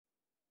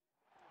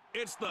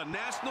It's the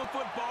National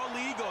Football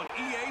League on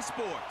EA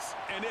Sports.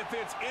 And if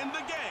it's in the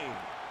game,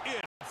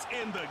 it's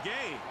in the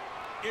game.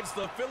 It's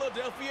the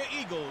Philadelphia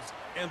Eagles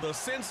and the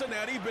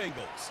Cincinnati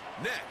Bengals.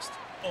 Next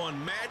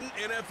on Madden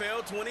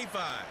NFL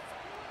 25.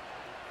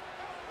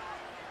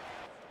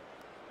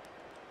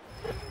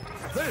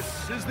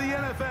 This is the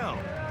NFL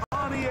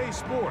on EA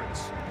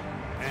Sports.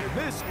 And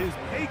this is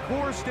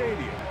Paycor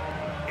Stadium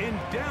in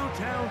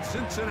downtown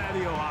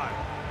Cincinnati,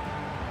 Ohio.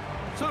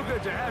 So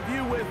good to have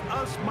you with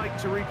us, Mike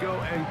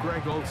Tirico and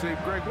Greg Olsen.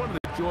 Greg, one of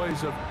the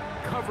joys of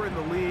covering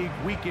the league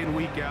week in,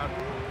 week out,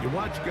 you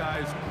watch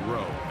guys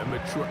grow and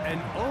mature, and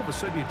all of a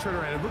sudden you turn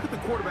around and look at the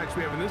quarterbacks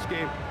we have in this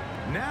game.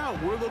 Now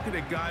we're looking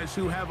at guys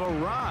who have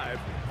arrived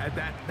at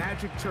that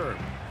magic term,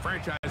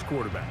 franchise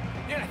quarterback.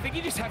 Yeah, I think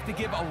you just have to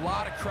give a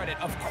lot of credit,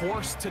 of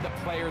course, to the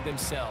player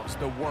themselves,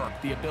 the work,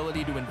 the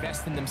ability to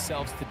invest in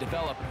themselves to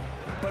develop,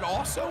 but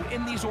also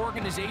in these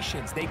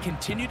organizations. They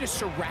continue to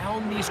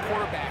surround these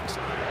quarterbacks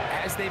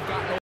as they've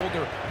gotten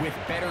older with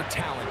better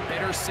talent,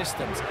 better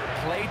systems,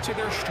 play to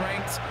their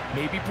strengths,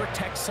 maybe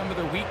protect some of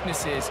their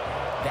weaknesses.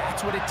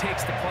 That's what it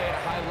takes to play at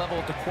a high level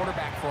at the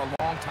quarterback for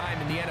a long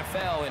time in the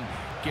NFL, and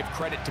give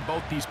credit to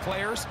both these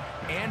players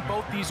and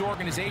both these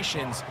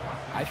organizations.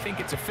 I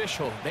think it's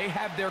official. They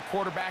have their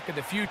quarterback of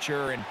the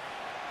future, and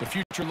the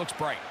future looks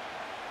bright.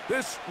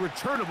 This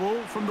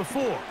returnable from the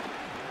 4.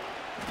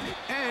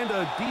 And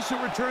a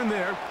decent return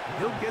there.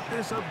 He'll get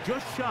this up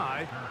just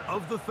shy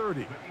of the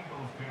 30.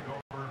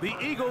 The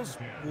Eagles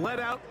led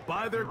out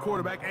by their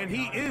quarterback, and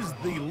he is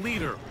the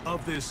leader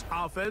of this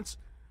offense.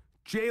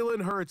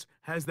 Jalen Hurts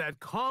has that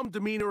calm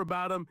demeanor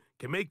about him,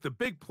 can make the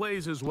big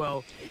plays as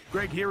well.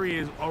 Greg, here he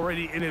is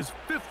already in his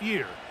 5th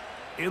year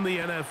in the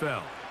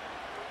NFL.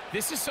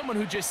 This is someone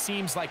who just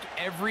seems like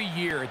every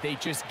year they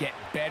just get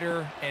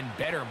better and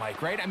better,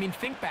 Mike, right? I mean,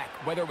 think back,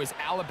 whether it was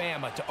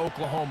Alabama to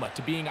Oklahoma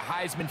to being a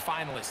Heisman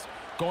finalist,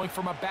 going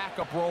from a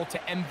backup role to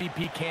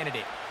MVP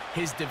candidate.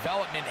 His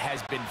development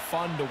has been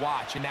fun to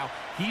watch, and now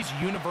he's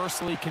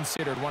universally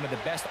considered one of the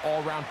best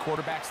all-around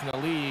quarterbacks in the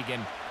league,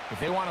 and if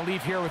they want to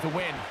leave here with a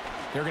win,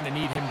 they're going to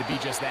need him to be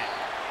just that.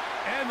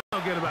 And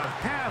they'll get about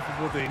half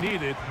of what they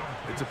needed.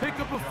 It's a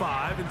pickup of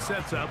 5 and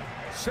sets up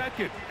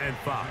 2nd and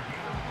 5.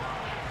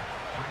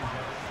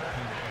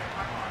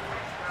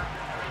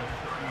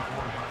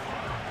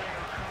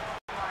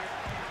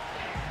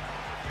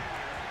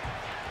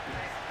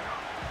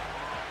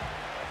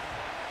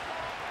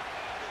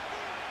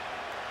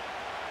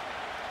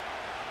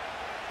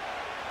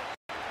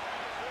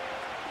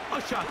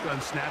 A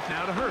shotgun snap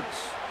now to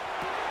Hurts.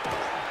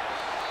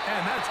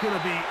 And that's going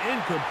to be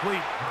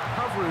incomplete.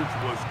 Coverage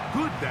was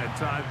good that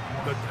time.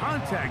 The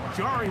contact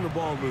jarring the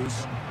ball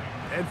loose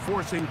and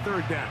forcing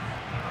 3rd down.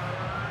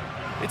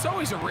 It's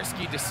always a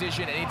risky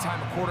decision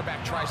anytime a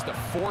quarterback tries to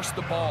force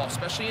the ball,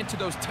 especially into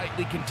those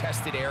tightly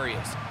contested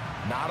areas.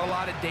 Not a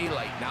lot of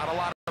daylight, not a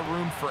lot of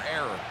room for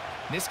error.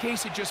 In this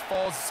case, it just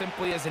falls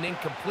simply as an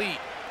incomplete.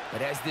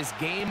 But as this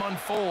game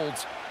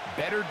unfolds,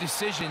 better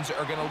decisions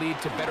are going to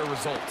lead to better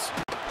results.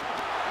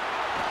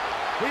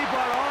 He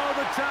bought all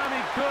the time he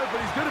could, but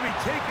he's going to be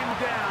taken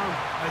down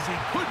as he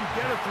couldn't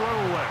get a throw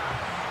away.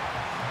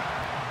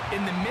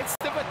 In the midst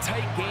of a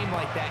tight game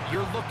like that,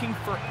 you're looking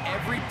for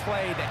every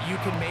play that you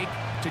can make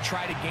to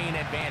try to gain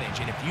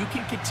advantage. And if you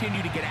can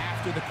continue to get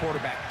after the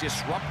quarterback,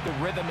 disrupt the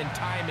rhythm and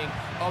timing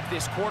of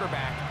this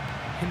quarterback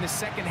in the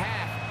second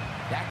half,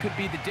 that could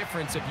be the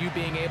difference of you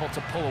being able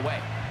to pull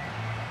away.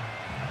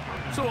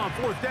 So on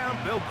 4th down,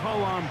 they'll call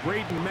on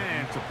Braden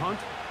Mann to punt.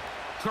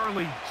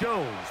 Charlie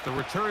Jones, the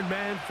return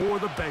man for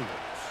the Bengals.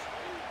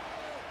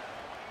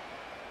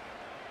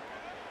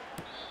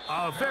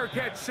 A fair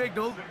catch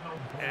signaled,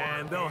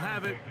 and they'll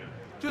have it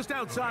just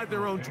outside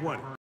their own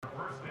 20.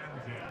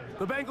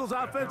 The Bengals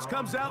offense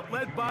comes out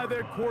led by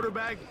their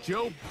quarterback,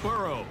 Joe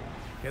Burrow.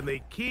 Can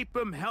they keep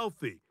him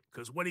healthy?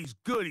 Because when he's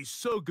good, he's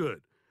so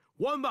good.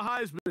 Won the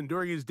Heisman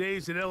during his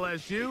days at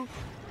LSU.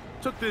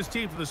 Took this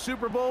team to the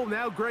Super Bowl.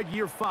 Now, Greg,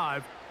 year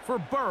 5 for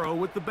Burrow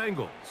with the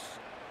Bengals.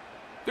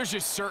 There's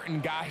just certain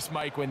guys,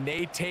 Mike, when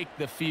they take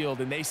the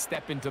field and they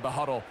step into the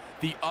huddle,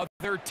 the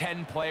other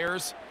 10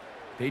 players,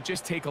 they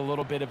just take a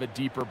little bit of a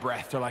deeper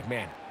breath. They're like,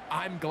 man,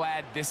 I'm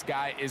glad this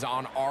guy is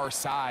on our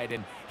side,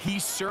 and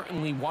he's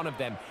certainly one of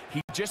them.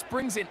 He just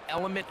brings an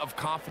element of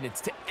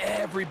confidence to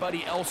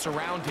everybody else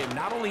around him,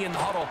 not only in the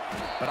huddle,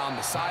 but on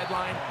the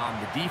sideline, on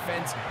the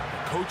defense, the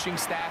coaching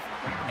staff.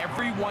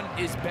 Everyone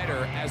is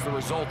better as the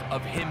result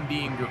of him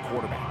being your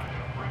quarterback.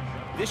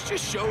 This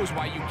just shows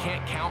why you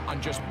can't count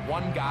on just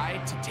one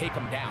guy to take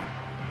him down.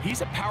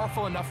 He's a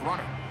powerful enough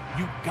runner.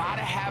 You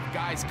gotta have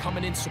guys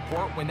coming in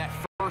support when that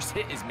first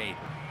hit is made.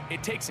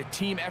 It takes a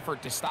team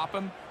effort to stop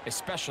him,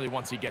 especially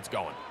once he gets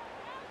going.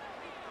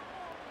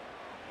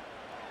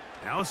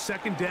 Now a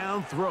 2nd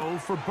down throw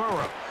for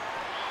Burrow.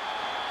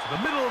 To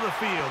the middle of the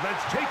field,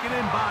 that's taken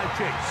in by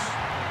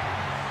Chase.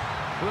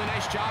 Really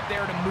nice job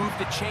there to move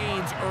the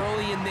chains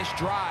early in this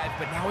drive,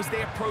 but now as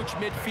they approach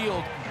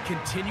midfield,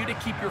 continue to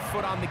keep your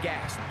foot on the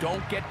gas.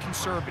 Don't get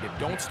conservative.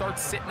 Don't start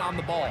sitting on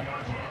the ball.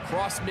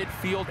 Cross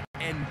midfield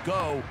and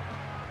go.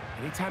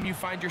 Anytime you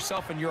find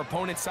yourself on your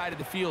opponent's side of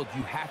the field,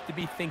 you have to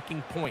be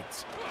thinking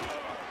points.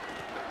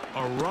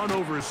 A run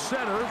over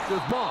center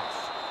with Moss.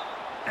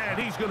 And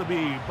he's going to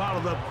be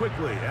bottled up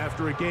quickly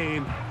after a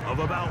gain of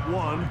about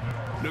 1.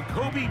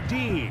 Nakobe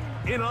Dean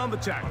in on the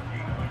tackle.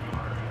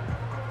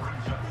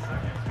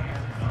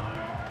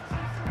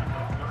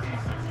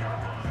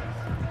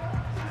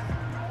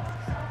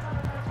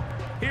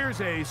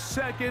 Here's a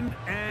 2nd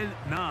and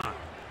 9.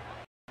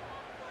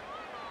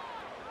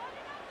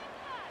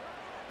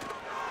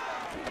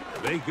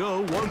 They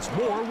go once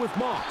more with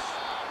Moss.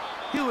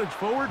 He'll inch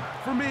forward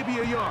for maybe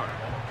a yard.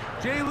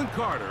 Jalen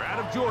Carter out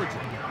of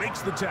Georgia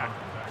makes the tackle.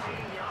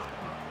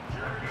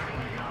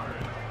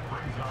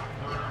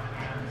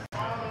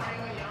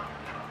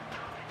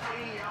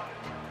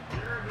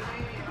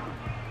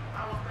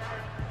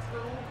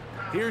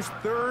 Here's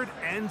 3rd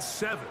and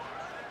 7.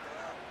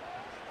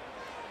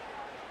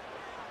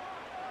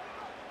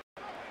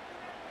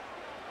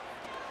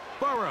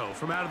 Burrow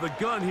from out of the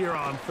gun here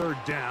on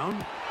 3rd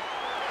down.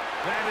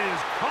 That is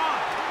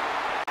caught.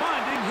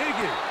 Finding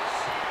Higgins.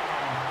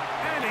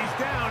 And he's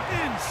down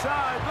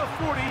inside the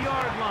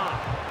 40-yard line.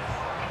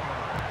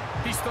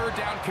 These 3rd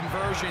down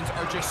conversions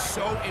are just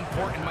so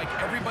important, Mike.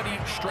 Everybody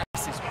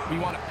stresses we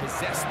want to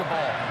possess the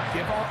ball,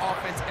 give our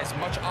offense as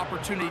much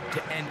opportunity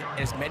to end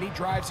as many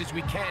drives as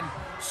we can,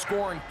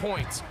 scoring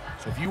points.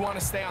 So if you want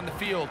to stay on the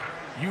field,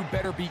 you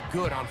better be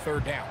good on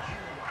 3rd down.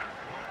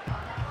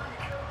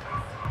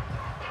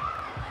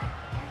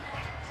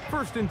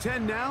 1st and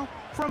 10 now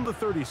from the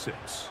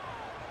 36.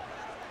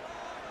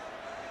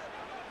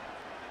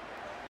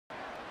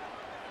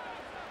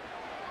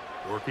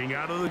 Working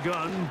out of the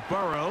gun,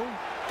 Burrow.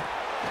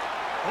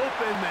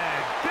 Open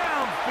man,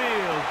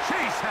 downfield,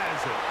 Chase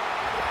has it.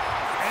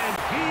 And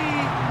he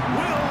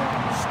will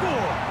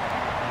score.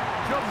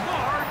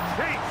 Jamar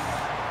Chase,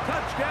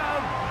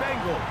 touchdown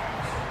Bengals.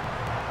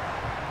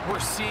 We're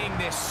seeing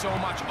this so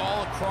much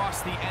all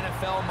across the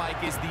NFL,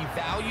 Mike, is the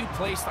value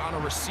placed on a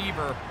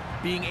receiver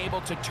being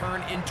able to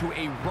turn into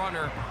a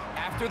runner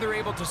after they're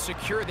able to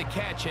secure the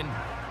catch. And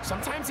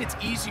sometimes it's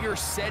easier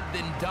said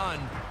than done.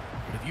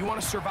 But if you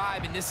want to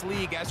survive in this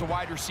league as a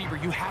wide receiver,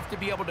 you have to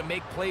be able to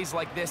make plays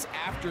like this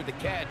after the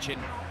catch. And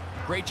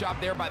great job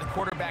there by the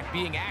quarterback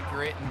being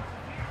accurate, and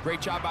great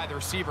job by the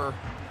receiver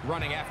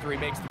running after he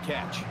makes the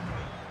catch.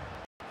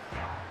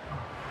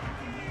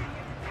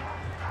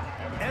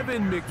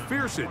 Evan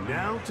McPherson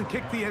now to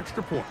kick the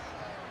extra point.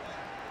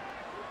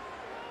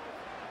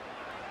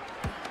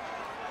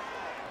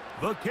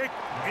 The kick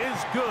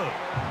is good.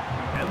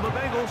 And the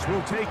Bengals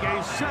will take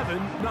a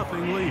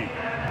 7-0 lead.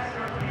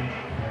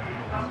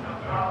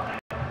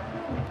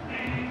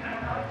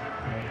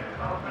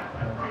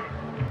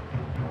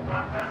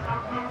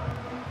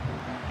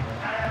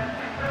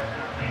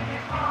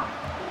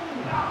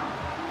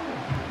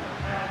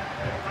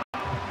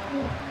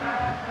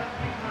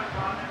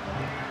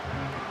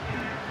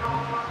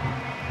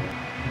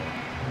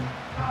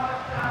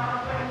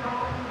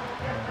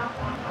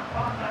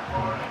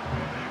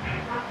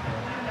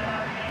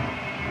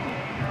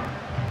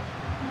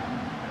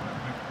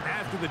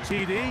 The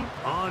TD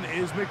on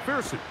is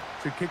McPherson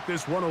to kick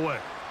this one away.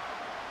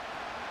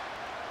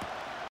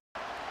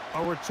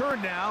 A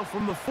return now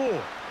from the 4.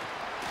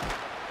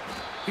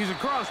 He's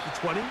across the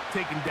 20,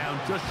 taken down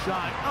just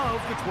shy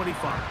of the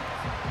 25.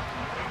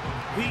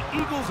 The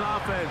Eagles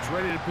offense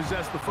ready to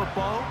possess the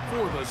football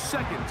for the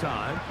 2nd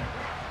time.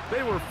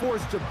 They were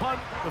forced to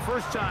punt the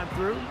first time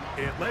through.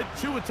 It led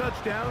to a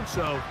touchdown,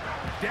 so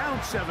down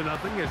 7-0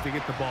 as they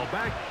get the ball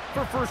back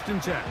for 1st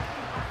and 10.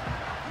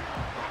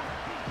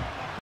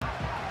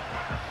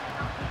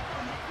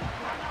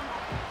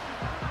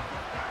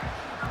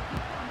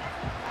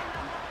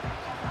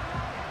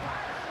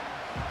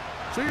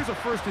 So here's a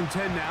 1st and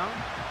 10 now.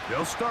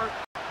 They'll start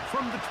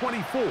from the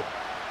 24.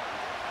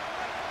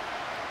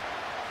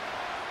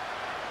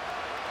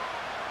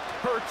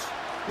 Hurts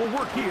will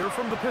work here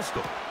from the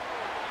pistol.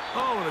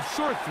 Oh, and a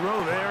short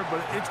throw there,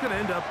 but it's going to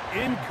end up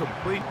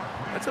incomplete.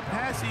 That's a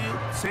pass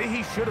he'd say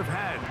he should have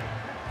had.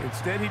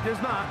 Instead, he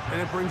does not, and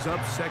it brings up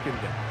 2nd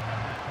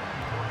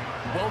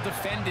down. Well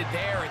defended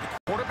there.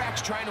 The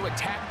quarterback's trying to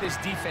attack this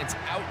defense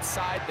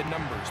outside the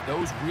numbers.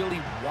 Those really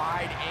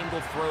wide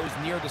angle throws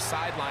near the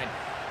sideline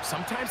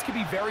sometimes can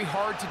be very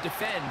hard to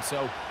defend,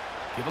 so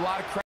give a lot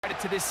of credit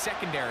to this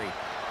secondary.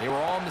 They were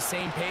all on the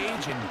same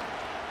page, and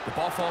the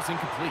ball falls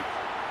incomplete.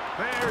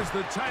 There's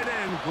the tight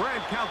end,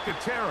 Grant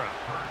Calcaterra.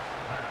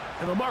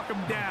 And they'll mark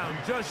him down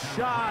just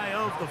shy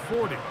of the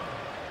 40.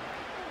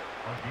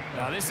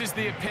 Now, this is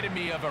the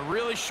epitome of a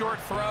really short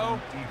throw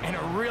and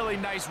a really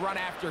nice run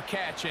after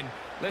catch. And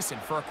listen,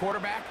 for a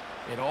quarterback,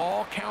 it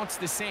all counts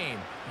the same.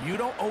 You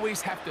don't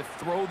always have to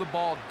throw the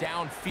ball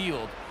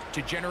downfield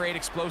to generate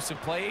explosive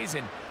plays,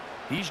 and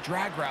these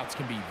drag routes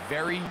can be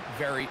very,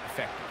 very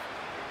effective.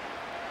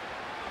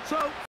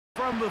 So,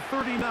 from the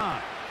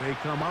 39, they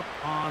come up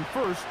on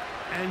 1st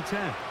and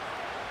 10.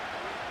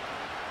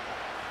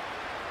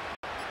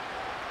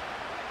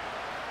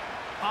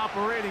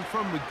 Operating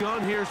from the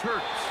gun, here's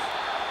Hurts.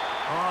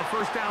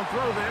 First down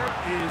throw there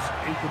is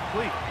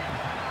incomplete.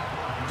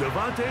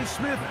 Devontae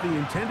Smith, the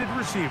intended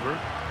receiver.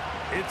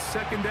 It's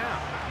second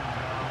down.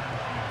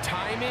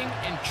 Timing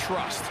and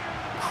trust,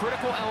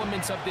 critical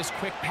elements of this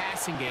quick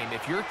passing game.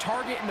 If your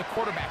target and the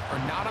quarterback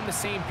are not on the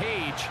same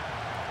page,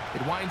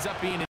 it winds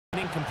up being an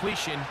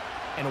incompletion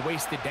and a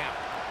wasted down.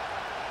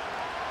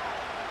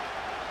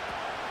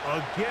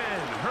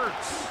 Again,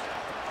 Hurts.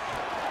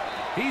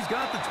 He's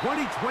got the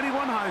 2021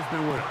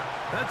 Heisman winner.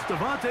 That's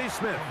Devontae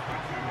Smith.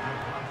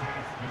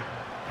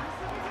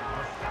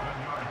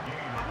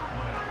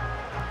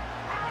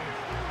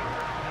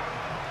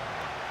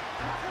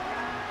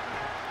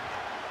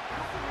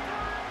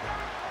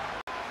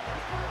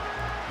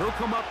 They'll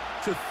come up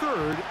to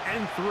 3rd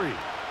and 3.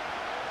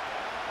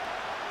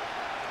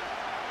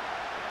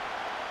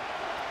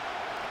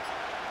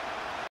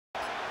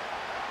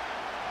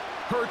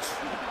 Hurts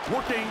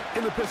working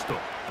in the pistol.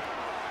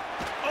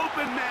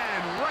 Open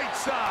man, right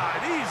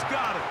side. He's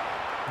got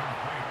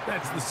it.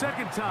 That's the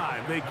second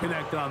time they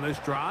connect on this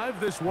drive.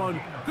 This one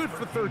good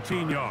for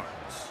 13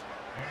 yards.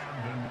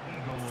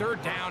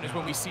 Third down is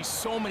when we see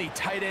so many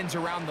tight ends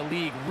around the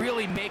league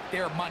really make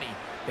their money.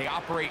 They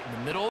operate in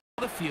the middle of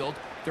the field.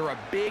 They're a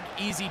big,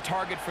 easy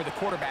target for the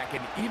quarterback.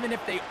 And even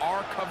if they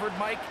are covered,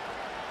 Mike,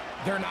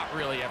 they're not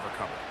really ever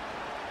covered.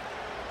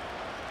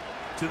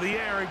 To the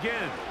air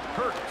again.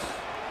 Hurts.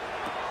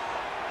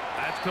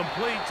 That's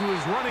complete to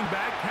his running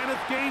back, Kenneth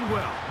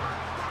Gainwell.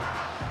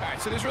 All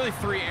right, so there's really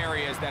 3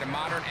 areas that a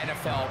modern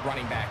NFL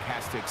running back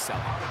has to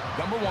excel in.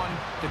 Number 1,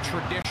 the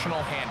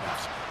traditional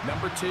handoffs.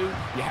 Number 2,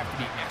 you have to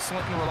be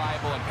excellent and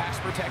reliable in pass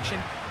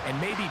protection. And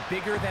maybe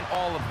bigger than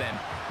all of them,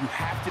 you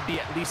have to be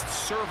at least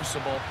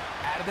serviceable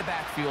out of the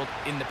backfield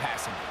in the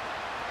passing game.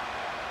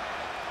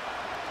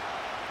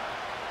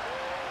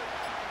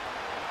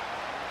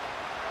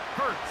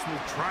 Hurts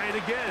will try it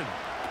again.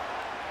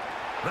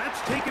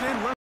 That's taken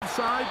in left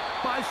side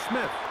by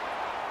Smith.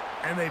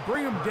 And they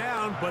bring him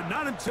down, but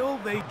not until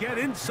they get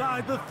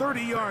inside the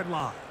 30-yard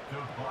line.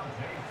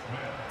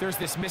 There's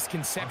this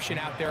misconception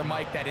out there,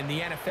 Mike, that in the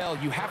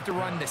NFL, you have to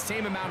run the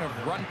same amount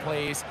of run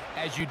plays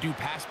as you do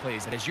pass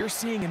plays. And as you're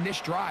seeing in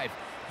this drive,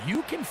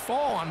 you can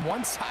fall on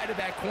one side of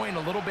that coin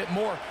a little bit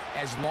more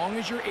as long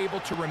as you're able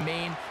to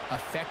remain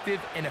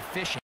effective and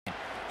efficient.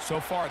 So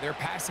far, their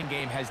passing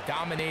game has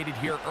dominated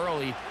here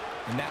early,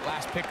 and that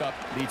last pickup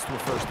leads to a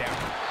first down.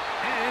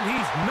 And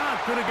he's not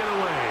going to get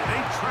away.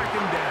 They track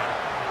him down.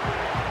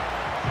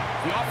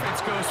 The offense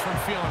goes from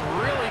feeling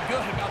really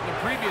good about the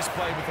previous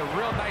play with a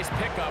real nice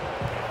pickup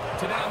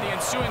to then on the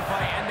ensuing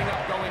play ending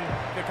up going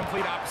the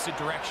complete opposite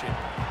direction.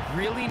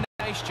 Really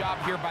nice job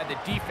here by the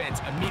defense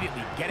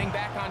immediately getting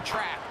back on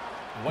track.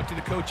 And what do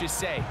the coaches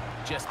say?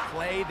 Just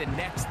play the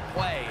next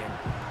play, and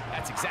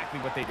that's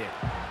exactly what they did.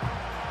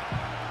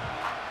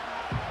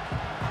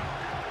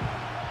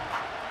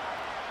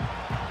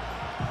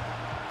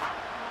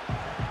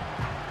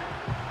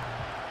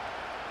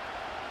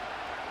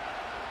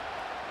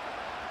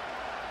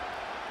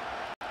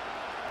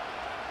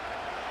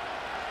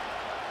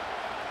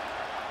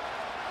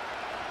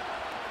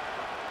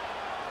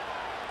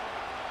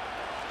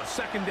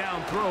 Second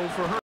down throw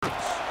for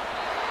Hurts.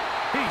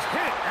 He's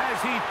hit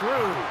as he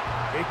threw.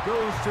 It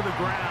goes to the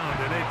ground,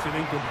 and it's an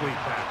incomplete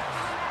pass.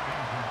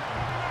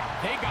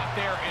 They got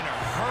there in a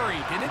hurry,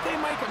 didn't they,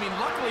 Mike? I mean,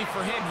 luckily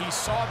for him, he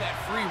saw that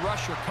free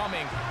rusher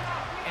coming,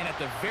 and at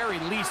the very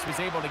least was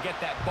able to get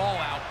that ball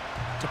out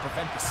to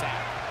prevent the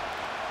sack.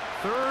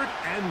 3rd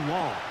and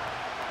long.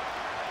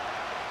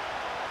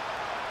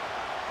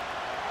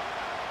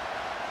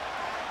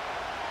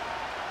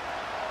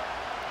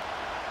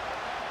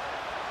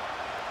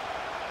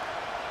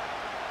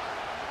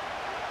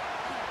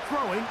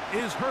 Throwing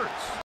is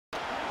Hurts.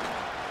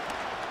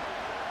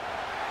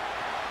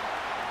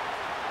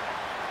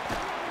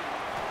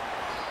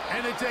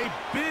 And it's a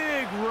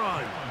big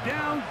run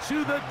down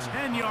to the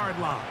 10-yard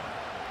line.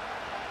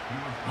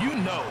 You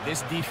know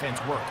this defense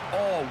worked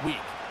all week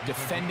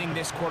defending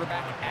this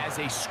quarterback as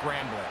a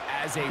scrambler,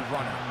 as a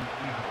runner.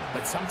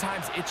 But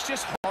sometimes it's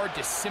just hard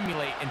to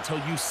simulate until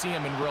you see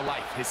him in real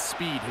life. His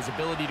speed, his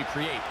ability to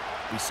create.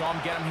 We saw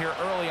him get him here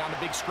early on a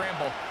big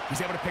scramble.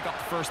 He's able to pick up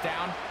the first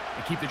down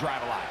and keep the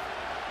drive alive.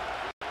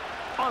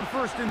 On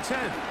 1st and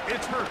 10,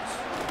 it's Hurts.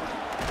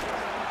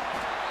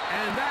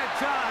 And that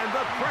time,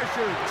 the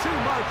pressure too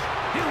much.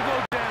 He'll go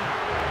down.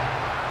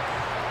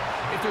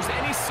 If there's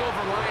any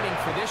silver lining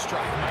for this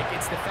drive, Mike,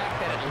 it's the fact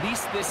that at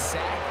least this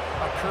sack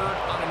occurred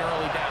on an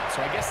early down.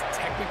 So I guess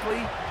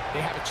technically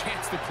they have a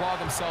chance to claw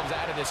themselves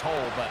out of this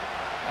hole, but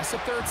that's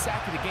the 3rd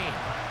sack of the game.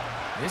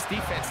 This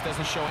defense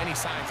doesn't show any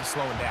signs of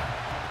slowing down.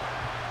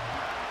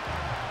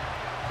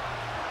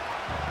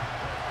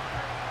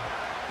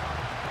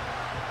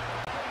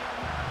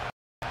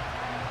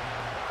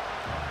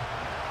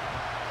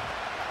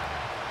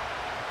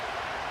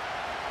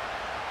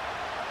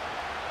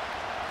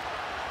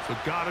 So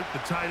got it. The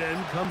tight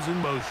end comes in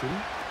motion.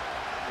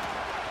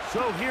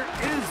 So here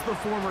is the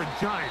former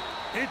Giant.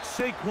 It's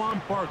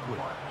Saquon Barkley.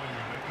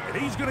 And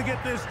he's going to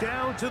get this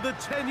down to the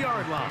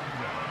 10-yard line.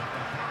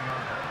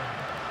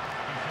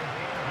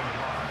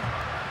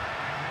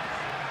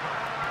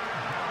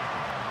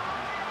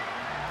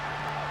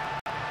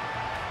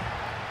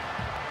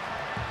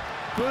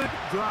 good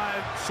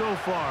drive so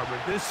far, but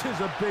this is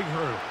a big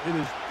hurdle. It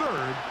is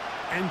 3rd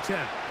and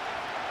 10.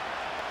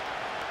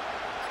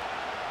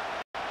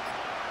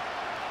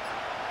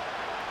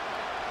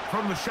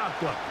 From the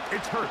shotgun,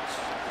 it's Hurts.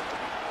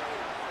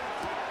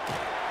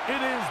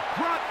 It is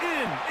brought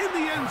in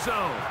the end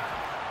zone.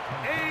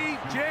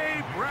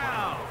 A.J.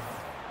 Brown.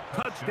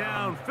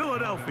 Touchdown,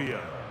 Philadelphia.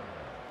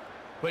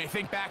 Well, you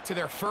think back to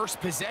their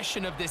first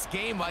possession of this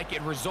game, like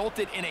it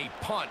resulted in a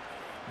punt.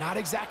 Not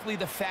exactly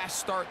the fast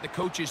start the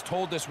coaches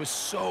told us was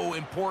so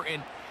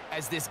important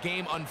as this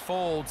game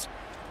unfolds.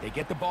 They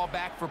get the ball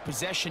back for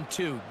possession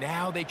 2.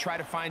 Now they try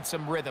to find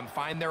some rhythm,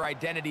 find their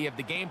identity of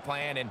the game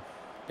plan, and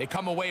they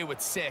come away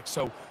with 6.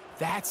 So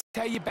that's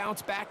how you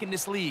bounce back in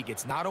this league.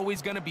 It's not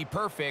always going to be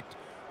perfect.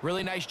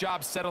 Really nice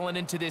job settling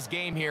into this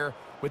game here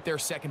with their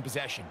second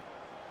possession.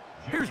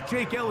 Here's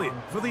Jake Elliott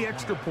for the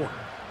extra point.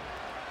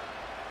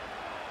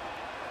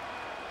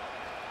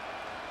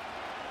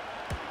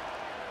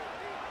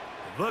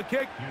 The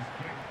kick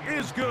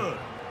is good.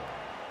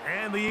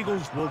 And the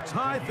Eagles will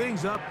tie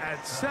things up at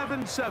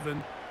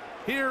 7-7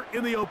 here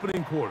in the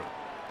opening quarter.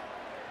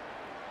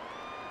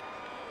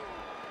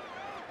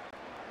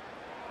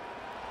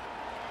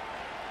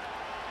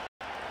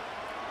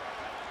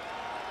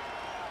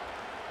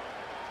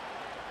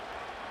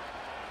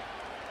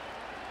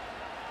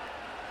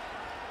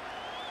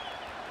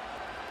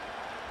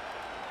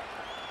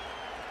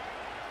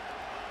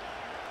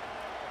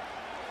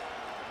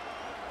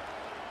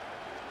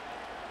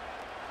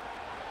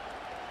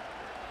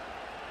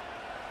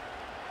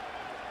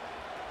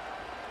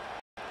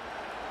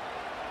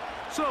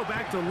 So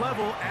back to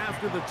level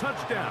after the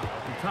touchdown.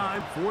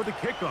 Time for the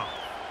kickoff.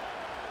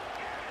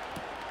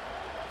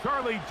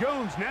 Charlie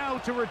Jones now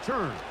to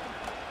return.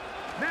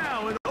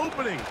 Now an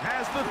opening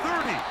past the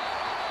 30.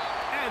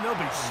 And they'll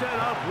be set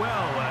up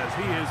well as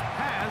he is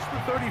past the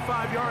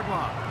 35-yard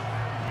line.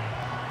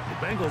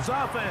 The Bengals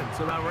offense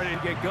about ready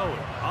to get going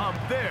on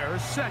their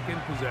second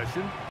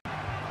possession.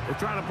 They're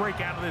trying to break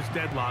out of this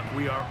deadlock.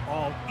 We are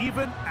all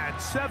even at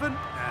 7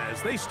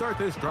 as they start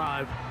this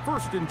drive,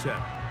 1st and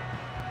 10.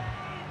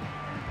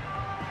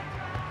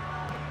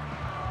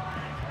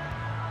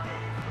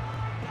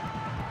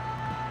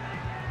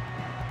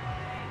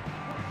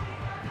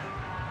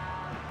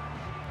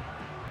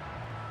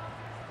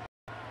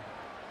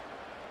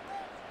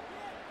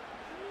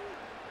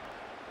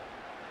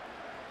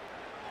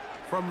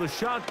 From the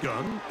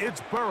shotgun,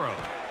 it's Burrow.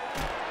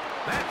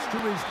 That's to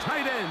his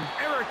tight end,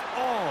 Eric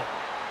All.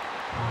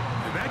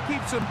 And that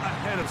keeps him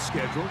ahead of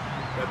schedule.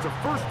 That's a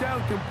 1st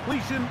down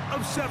completion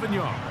of 7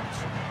 yards.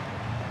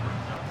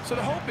 So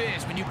the hope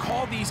is when you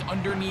call these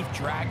underneath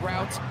drag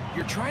routes,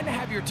 you're trying to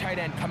have your tight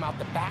end come out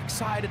the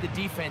backside of the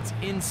defense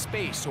in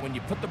space. So when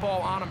you put the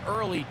ball on him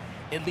early,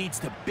 it leads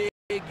to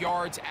big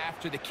yards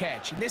after the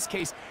catch. In this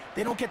case,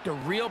 they don't get the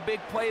real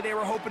big play they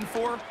were hoping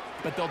for,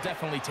 but they'll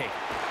definitely take it.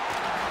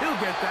 He'll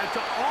get that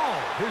to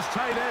All, his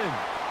tight end.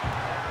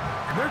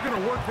 And they're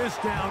going to work this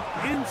down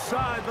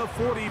inside the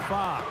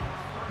 45.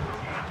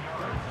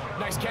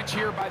 Nice catch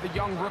here by the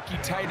young rookie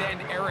tight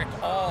end, Eric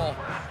All.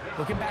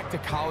 Looking back to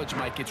college,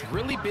 Mike, it's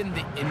really been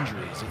the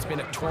injuries. It's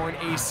been a torn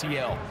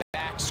ACL,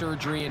 back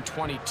surgery in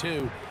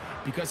 22.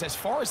 Because as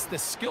far as the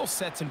skill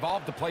sets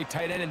involved to play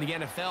tight end in the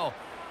NFL,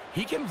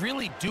 he can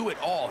really do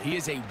it all. He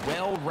is a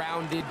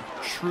well-rounded,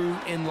 true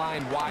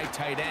inline wide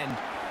tight end.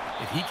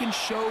 If he can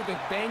show the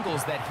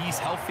Bengals that he's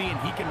healthy and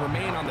he can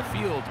remain on the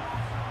field,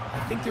 I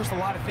think there's a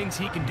lot of things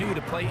he can do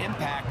to play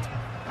impact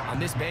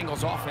on this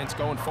Bengals offense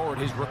going forward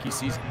his rookie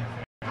season.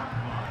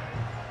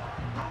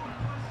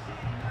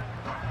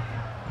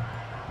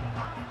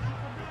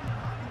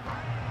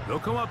 They'll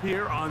come up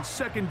here on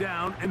 2nd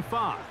down and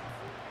 5.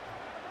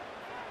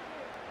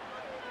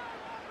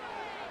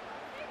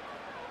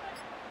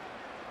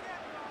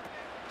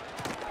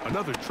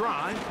 Another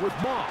try with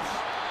Moss.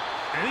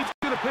 And he's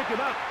going to pick it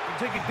up and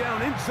take it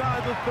down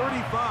inside the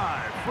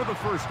 35 for the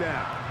 1st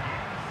down.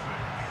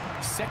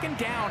 2nd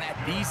down at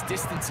these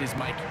distances,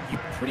 Mike, you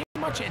pretty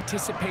much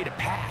anticipate a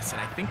pass,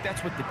 and I think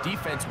that's what the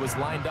defense was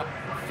lined up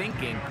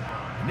thinking.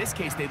 In this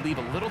case, they leave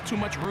a little too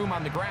much room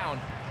on the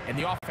ground, and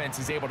the offense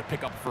is able to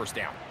pick up a 1st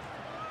down.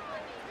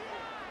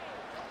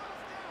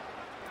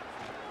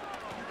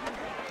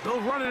 They'll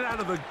run it out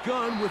of the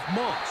gun with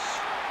Moss.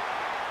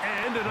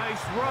 And a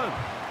nice run.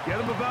 Get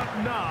him about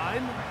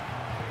 9.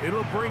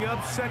 It'll bring up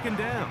 2nd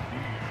down.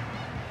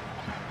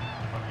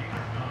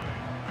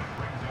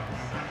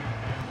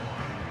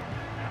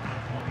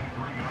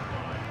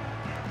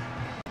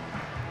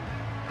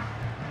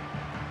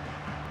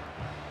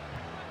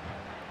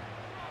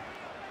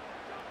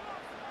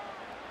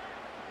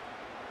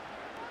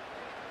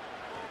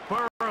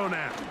 Burrow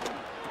now.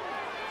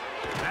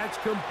 That's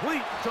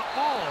complete to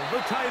All, the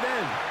tight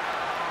end.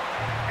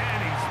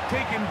 And he's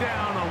taken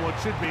down on what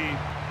should be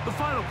the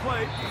final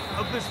play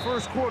of this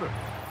 1st quarter.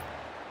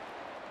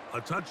 A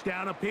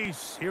touchdown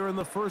apiece here in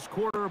the 1st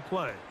quarter of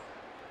play.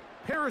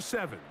 Pair of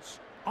 7s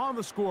on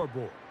the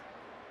scoreboard.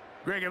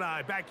 Greg and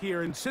I back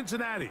here in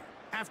Cincinnati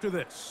after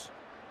this.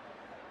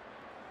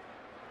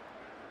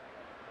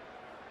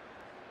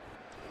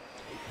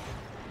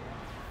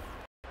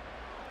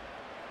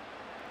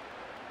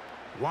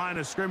 Line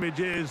of scrimmage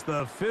is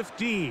the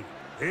 15.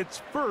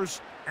 It's 1st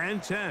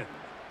and 10.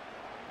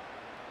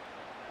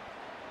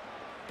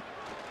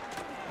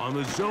 On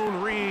the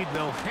zone read,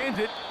 they'll hand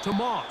it to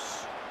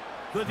Moss.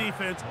 The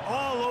defense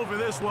all over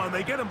this one.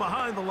 They get him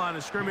behind the line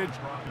of scrimmage.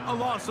 A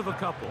loss of a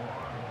couple.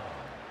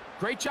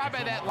 Great job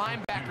by that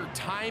linebacker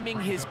timing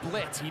his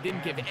blitz. He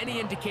didn't give any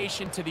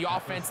indication to the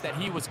offense that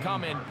he was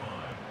coming,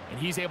 and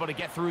he's able to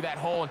get through that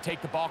hole and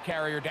take the ball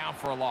carrier down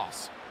for a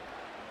loss.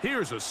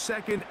 Here's a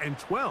 2nd and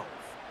 12.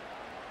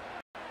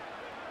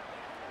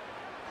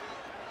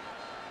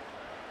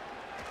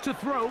 To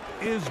throw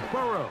is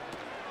Burrow.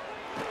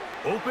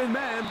 Open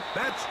man,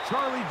 that's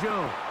Charlie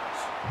Jones.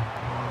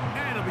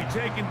 And he'll be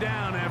taken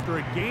down after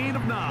a gain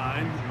of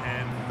 9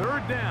 and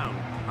 3rd down.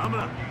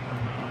 Coming up.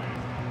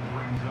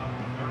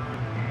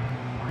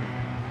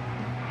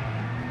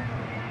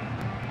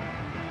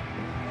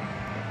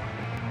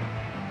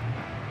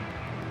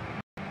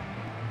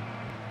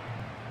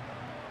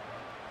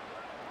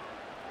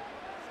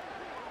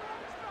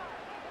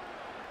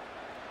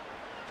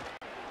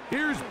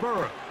 Here's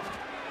Burrow.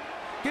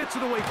 Gets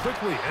it away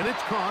quickly, and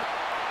it's caught.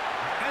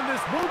 And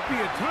this won't be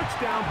a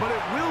touchdown, but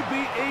it will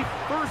be a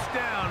 1st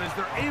down as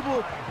they're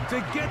able to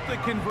get the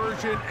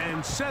conversion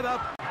and set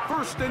up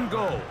 1st and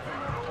goal.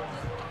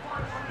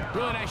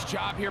 Really nice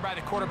job here by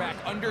the quarterback,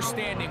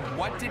 understanding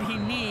what did he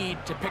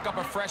need to pick up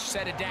a fresh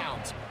set of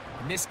downs.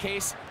 In this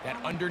case,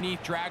 that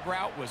underneath drag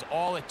route was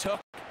all it took.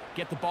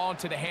 Get the ball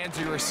into the hands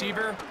of your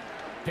receiver,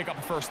 pick up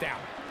a 1st down.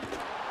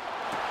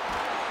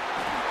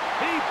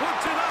 He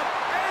puts it up,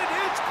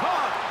 and it's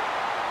caught.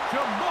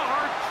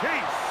 Jamar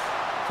Chase.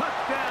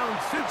 Touchdown,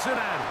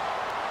 Cincinnati.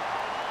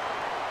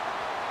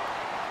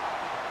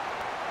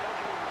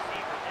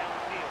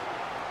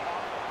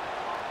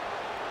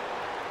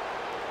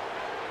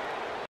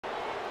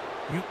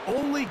 You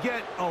only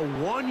get a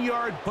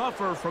 1-yard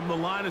buffer from the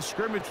line of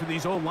scrimmage for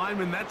these old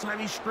linemen. That time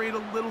he strayed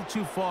a little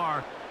too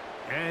far,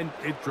 and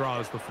it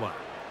draws the flag.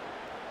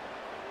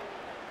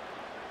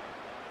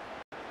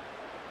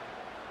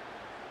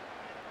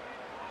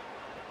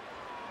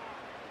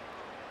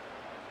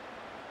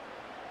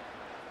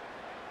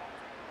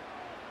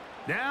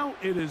 Now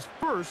it is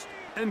 1st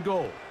and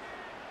goal.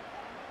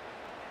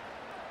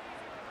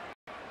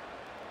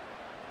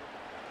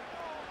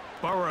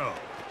 Burrow.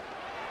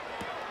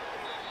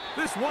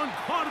 This one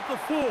caught at the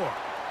 4.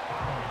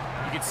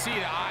 You can see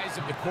the eyes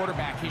of the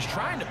quarterback. He's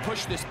trying to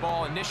push this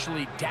ball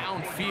initially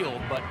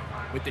downfield, but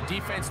with the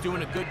defense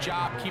doing a good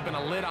job keeping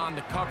a lid on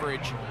the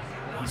coverage,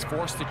 he's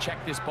forced to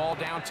check this ball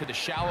down to the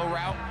shallow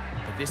route.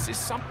 But this is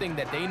something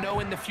that they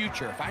know in the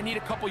future. If I need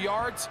a couple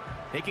yards,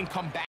 they can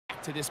come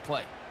back to this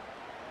play.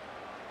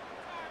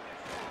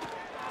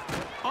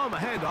 On the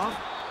handoff,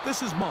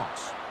 this is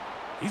Moss.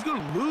 He's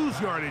going to lose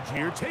yardage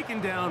here,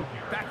 taken down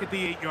back at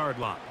the 8-yard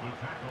line.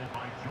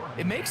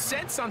 It makes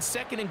sense on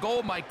 2nd and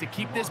goal, Mike, to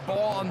keep this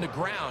ball on the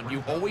ground.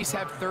 You always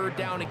have 3rd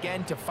down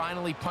again to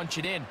finally punch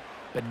it in.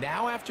 But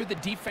now after the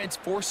defense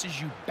forces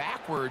you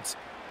backwards,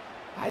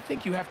 I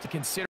think you have to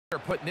consider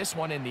putting this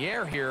one in the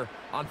air here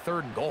on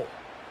 3rd and goal.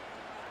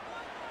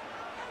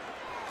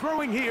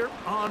 Throwing here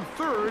on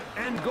 3rd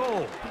and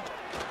goal.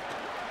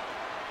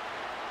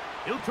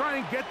 He'll try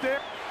and get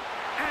there.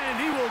 And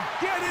he will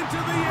get into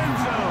the end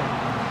zone.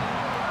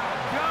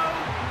 Joe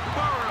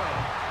Burrow.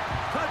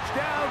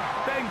 Touchdown,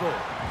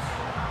 Bengals.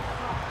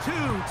 2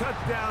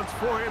 touchdowns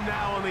for him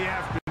now in the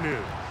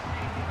afternoon.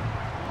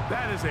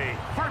 That is a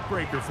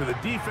heartbreaker for the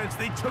defense.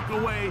 They took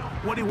away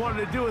what he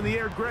wanted to do in the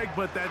air, Greg,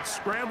 but that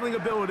scrambling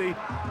ability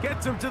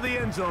gets him to the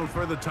end zone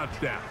for the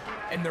touchdown.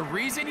 And the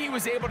reason he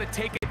was able to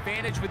take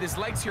advantage with his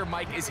legs here,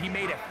 Mike, is he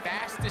made a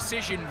fast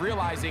decision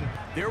realizing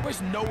there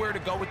was nowhere to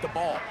go with the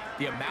ball.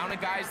 The amount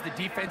of guys the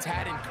defense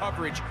had in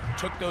coverage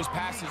took those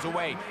passes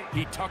away.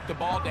 He tucked the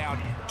ball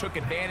down, took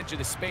advantage of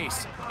the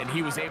space, and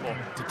he was able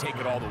to take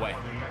it all the way.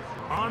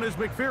 On is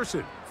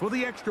McPherson for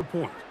the extra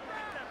point.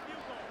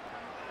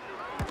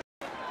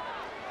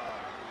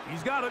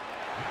 He's got it.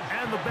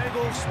 And the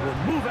Bengals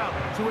will move out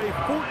to a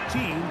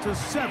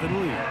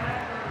 14-7 lead.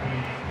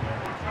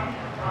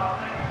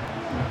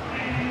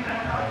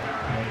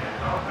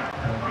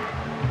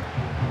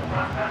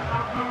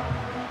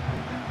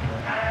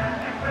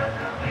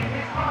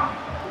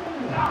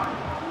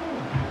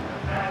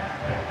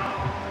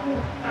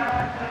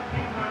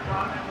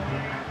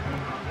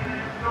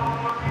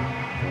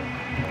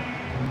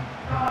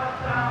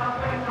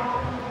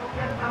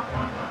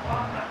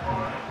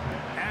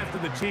 After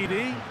the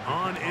TD,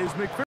 on is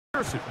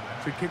McPherson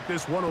to kick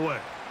this one away.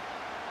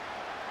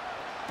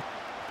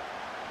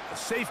 A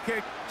safe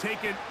kick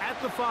taken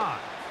at the 5.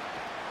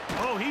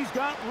 Oh, he's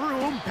got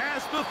room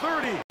past the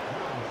 30.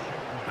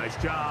 Nice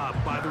job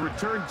by the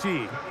return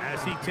team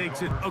as he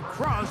takes it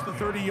across the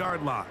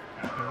 30-yard line.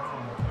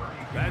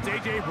 That's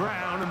A.J.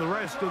 Brown and the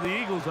rest of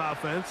the Eagles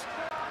offense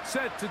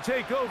set to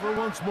take over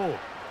once more.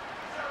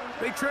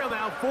 They trail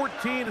now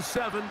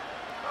 14-7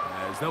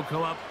 as they'll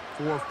come up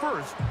for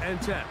 1st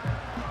and 10.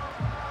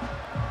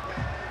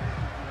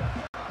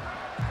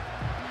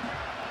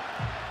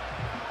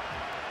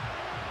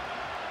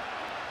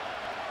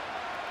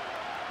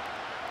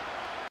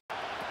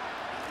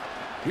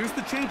 Here's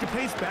the change of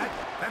pace back.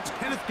 That's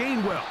Kenneth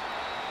Gainwell.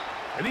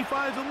 And he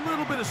finds a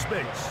little bit of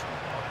space.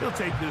 He'll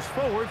take this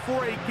forward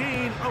for a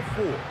gain of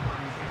 4.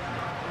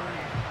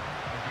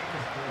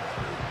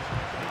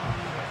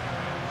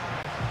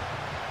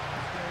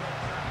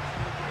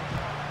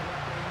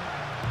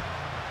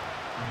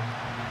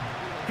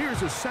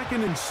 Here's a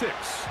 2nd and 6.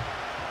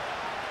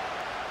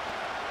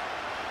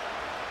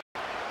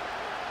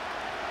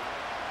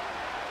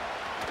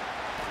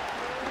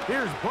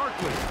 Here's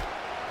Barkley.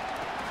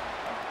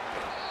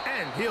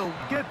 And he'll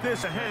get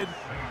this ahead.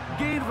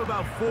 Gain of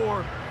about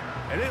 4,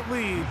 and it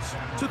leads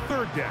to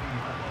 3rd down.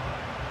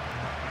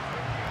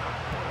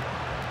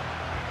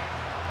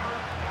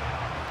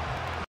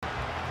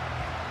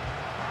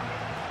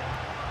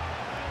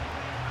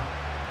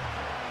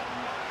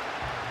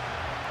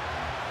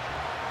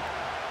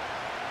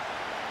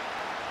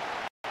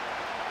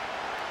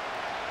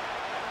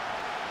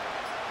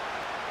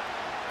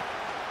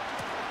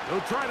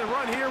 He'll try to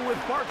run here with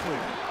Barkley.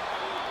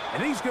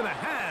 And he's going to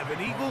have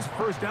an Eagles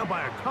first down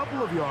by a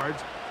couple of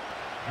yards.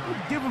 We'll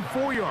give him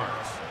 4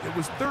 yards. It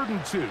was 3rd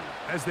and 2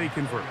 as they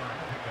convert.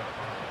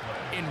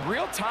 In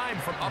real time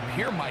from up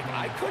here, Mike,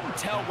 I couldn't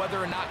tell whether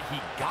or not he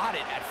got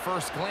it at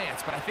first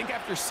glance, but I think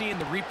after seeing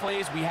the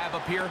replays we have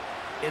up here,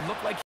 it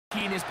looked like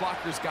he and his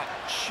blockers got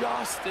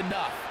just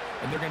enough,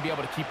 and they're going to be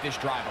able to keep this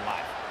drive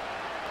alive.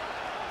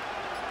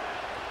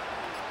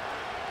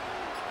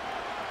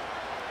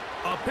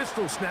 A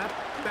pistol snap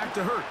back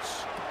to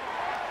Hurts.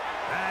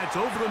 That's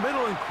over the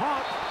middle and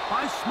caught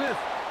by Smith.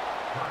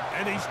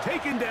 And he's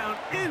taken down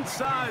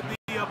inside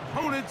the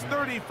opponent's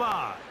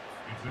 35.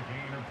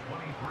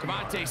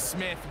 Devontae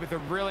Smith with a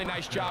really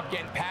nice job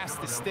getting past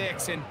the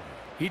sticks, and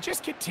he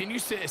just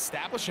continues to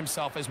establish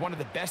himself as one of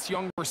the best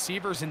young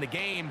receivers in the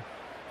game.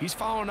 He's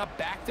following up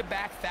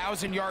back-to-back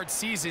 1,000-yard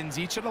seasons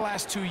each of the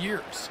last 2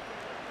 years.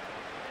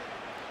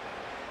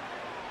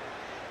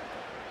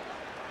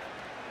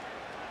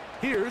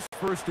 Here's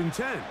 1st and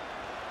 10.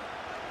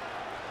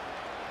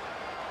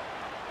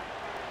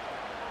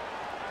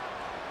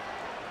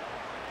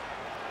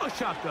 A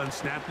shotgun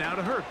snap now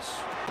to Hurts.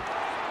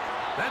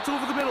 That's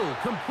over the middle,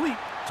 complete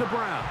to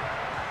Brown.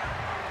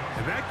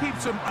 And that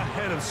keeps him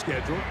ahead of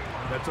schedule.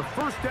 That's a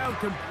first down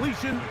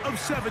completion of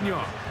 7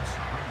 yards.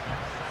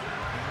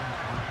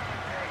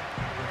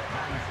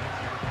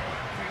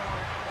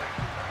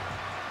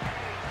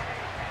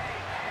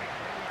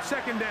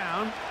 Second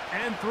down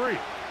and 3.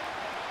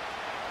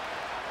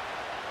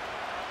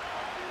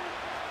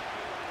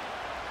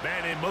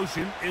 Man in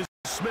motion is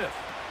Smith.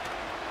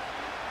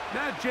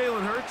 Now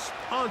Jalen Hurts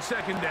on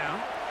 2nd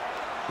down.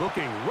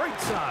 Looking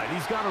right side.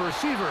 He's got a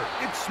receiver.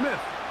 It's Smith.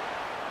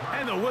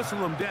 And they'll whistle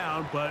him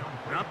down, but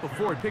not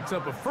before he picks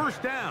up a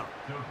first down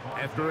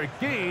after a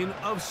gain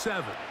of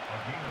 7.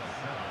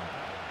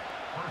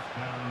 First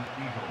down,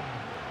 Eagles.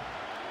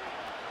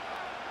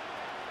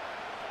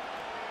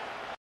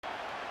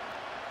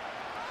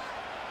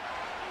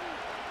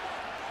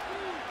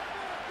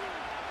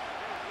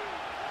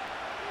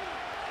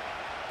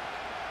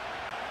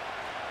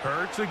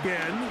 Hurts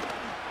again.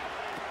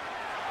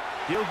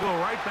 He'll go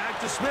right back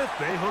to Smith.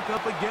 They hook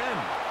up again.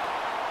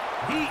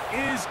 He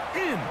is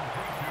in.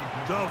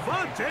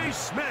 Devontae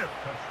Smith.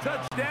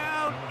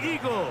 Touchdown,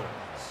 Eagles.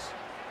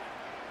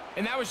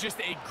 And that was just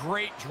a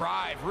great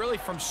drive. Really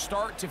from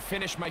start to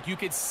finish, Mike, you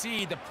could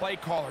see the play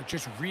caller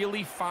just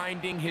really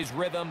finding his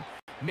rhythm.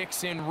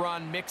 Mix in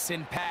run, mix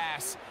in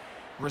pass.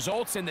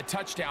 Results in the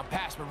touchdown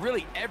pass. But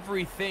really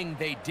everything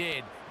they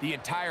did, the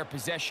entire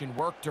possession,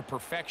 worked to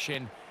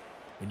perfection.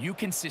 When you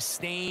can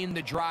sustain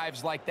the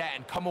drives like that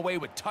and come away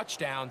with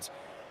touchdowns,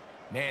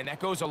 man, that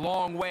goes a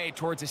long way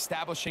towards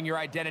establishing your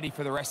identity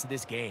for the rest of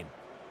this game.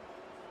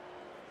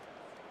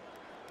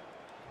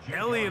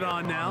 Elliott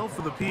on now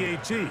for the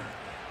PAT.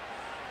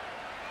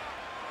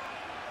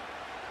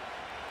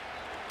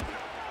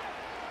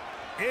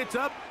 It's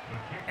up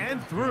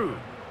and through.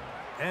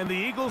 And the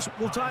Eagles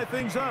will tie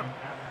things up.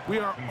 We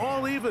are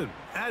all even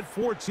at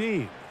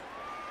 14.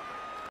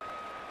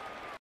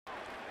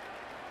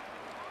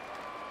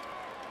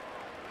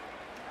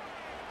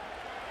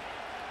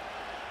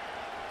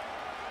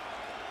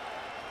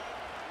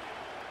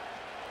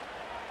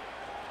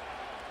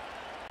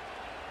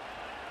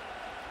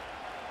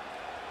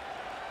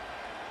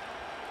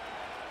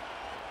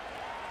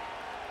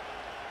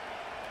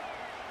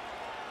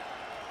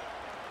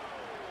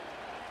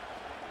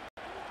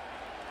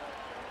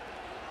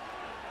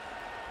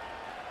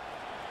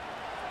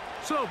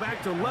 So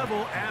back to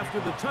level after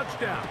the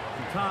touchdown.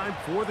 Time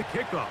for the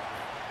kickoff.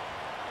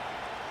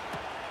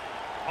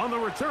 On the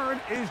return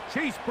is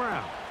Chase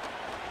Brown.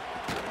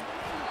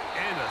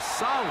 And a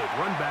solid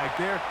run back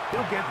there.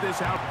 He'll get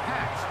this out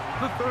past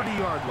the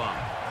 30-yard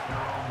line.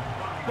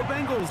 The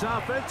Bengals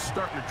offense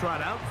starting to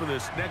trot out for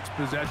this next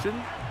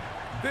possession.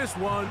 This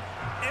one,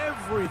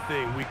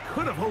 everything we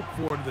could have hoped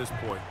for to this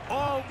point.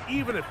 All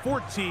even at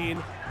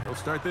 14. They'll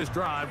start this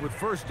drive with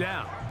first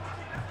down.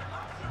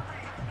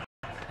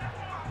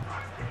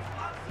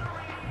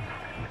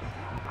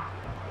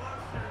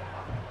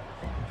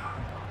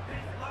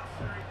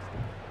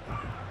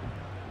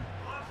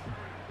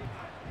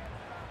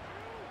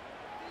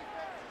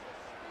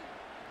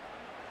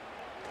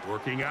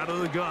 Working out of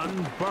the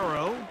gun,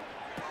 Burrow.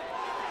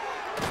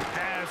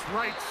 Pass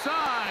right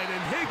side,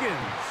 and Higgins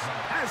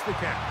has the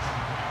catch.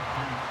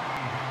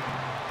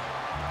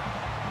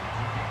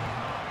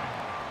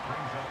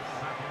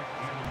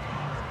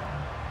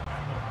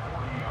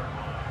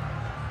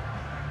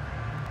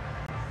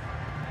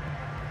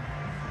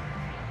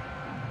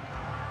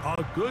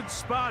 A good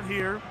spot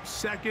here,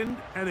 2nd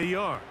and a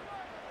yard.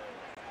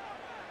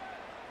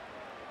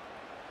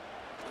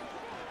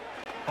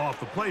 Off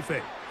the play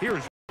fake,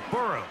 here's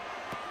Burrow.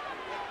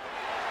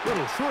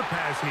 Little short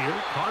pass here,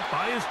 caught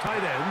by his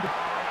tight end.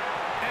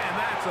 And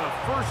that's a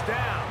first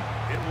down.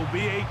 It will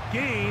be a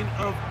gain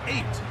of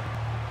 8.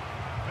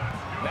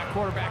 That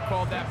quarterback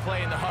called that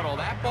play in the huddle.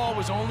 That ball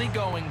was only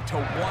going to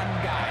one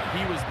guy.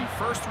 He was the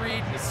first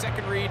read, the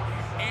second read,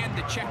 and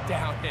the check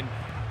down. And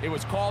it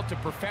was called to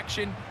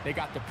perfection. They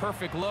got the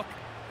perfect look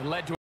and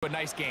led to a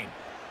nice gain.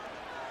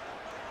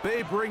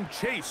 They bring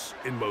Chase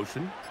in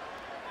motion.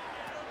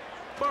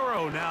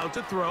 Burrow now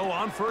to throw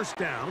on first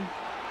down.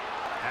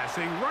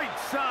 Passing right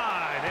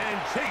side, and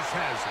Chase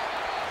has it.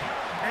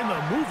 And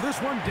they'll move this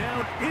one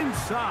down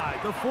inside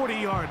the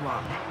 40-yard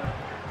line.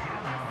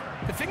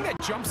 The thing that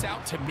jumps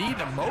out to me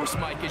the most,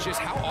 Mike, is just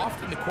how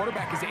often the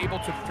quarterback is able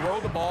to throw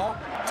the ball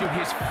to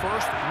his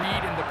first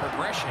read in the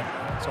progression.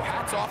 So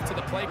hats off to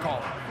the play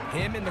caller.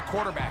 Him and the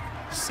quarterback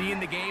seeing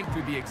the game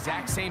through the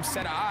exact same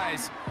set of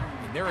eyes,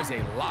 and there is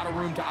a lot of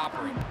room to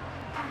operate.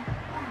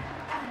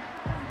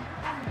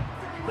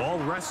 Ball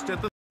rests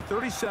at the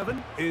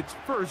 37. It's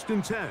 1st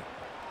and 10.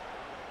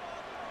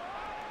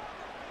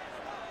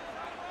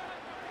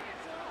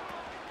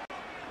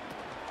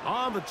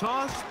 On the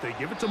toss, they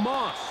give it to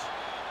Moss.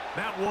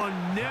 That one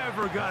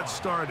never got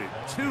started.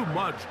 Too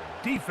much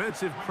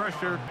defensive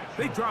pressure.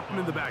 They drop him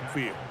in the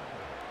backfield.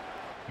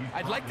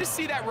 I'd like to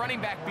see that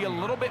running back be a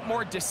little bit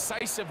more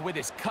decisive with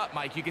his cut,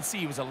 Mike. You can see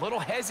he was a little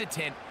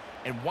hesitant,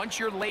 and once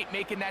you're late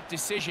making that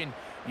decision,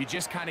 you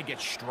just kind of get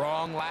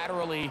strong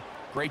laterally.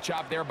 Great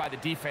job there by the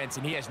defense,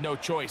 and he has no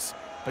choice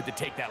but to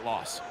take that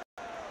loss.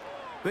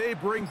 They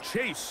bring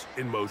Chase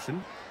in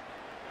motion.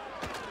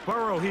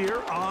 Burrow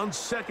here on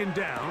 2nd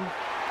down.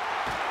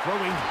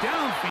 Throwing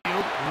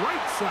downfield,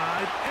 right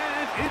side,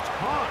 and it's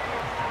caught.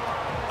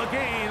 A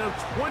gain of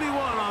 21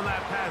 on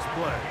that pass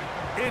play.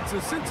 It's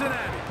a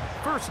Cincinnati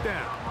 1st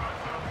down.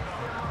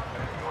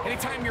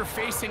 Anytime you're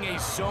facing a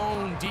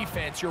zone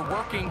defense, you're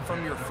working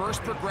from your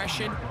first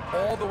progression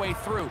all the way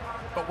through.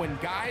 But when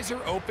guys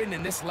are open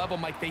in this level,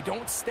 Mike, they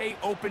don't stay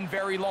open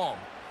very long.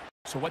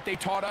 So what they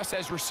taught us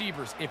as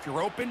receivers, if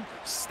you're open,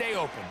 stay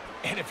open.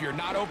 And if you're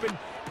not open,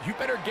 you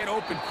better get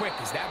open quick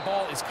because that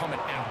ball is coming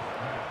out.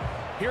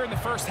 Here in the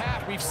first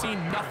half, we've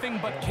seen nothing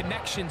but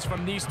connections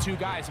from these two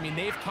guys. I mean,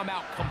 they've come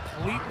out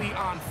completely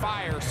on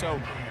fire. So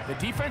the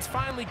defense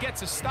finally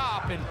gets a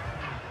stop, and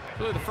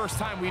really the first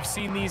time we've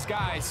seen these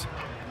guys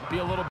be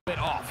a little bit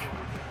off.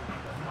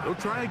 They'll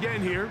try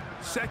again here,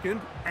 2nd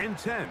and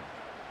 10.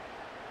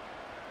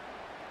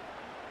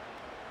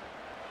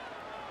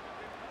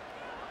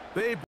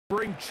 They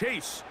bring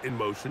Chase in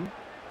motion.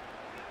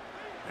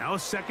 Now a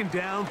 2nd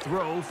down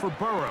throw for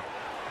Burrow.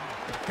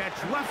 Catch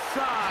left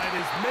side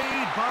is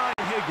made by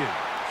Higgins.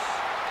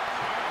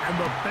 And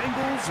the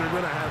Bengals are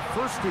going to have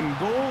 1st and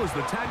goal as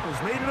the tackle's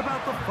made at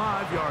about the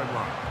 5-yard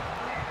line.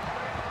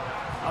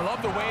 I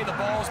love the way the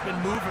ball's been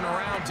moving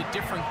around to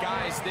different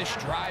guys this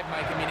drive,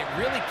 Mike. I mean, it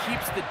really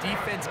keeps the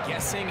defense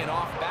guessing and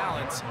off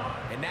balance.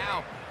 And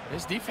now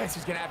this defense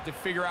is going to have to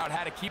figure out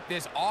how to keep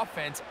this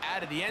offense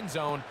out of the end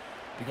zone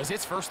because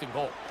it's 1st and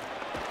goal.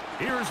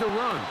 Here's a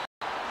run.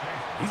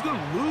 He's going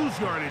to lose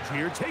yardage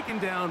here, taken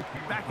down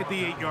back at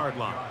the 8-yard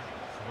line.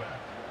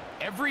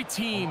 Every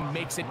team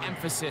makes an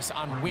emphasis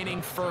on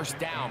winning 1st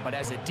down, but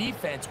as a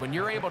defense, when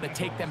you're able to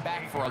take them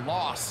back for a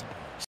loss,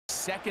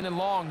 2nd and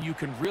long, you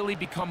can really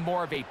become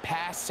more of a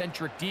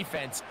pass-centric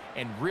defense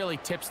and really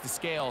tips the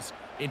scales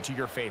into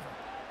your favor.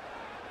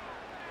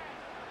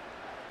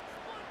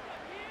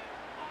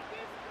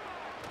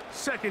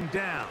 Second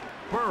down,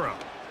 Burrow.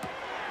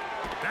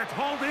 That's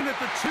hauled in at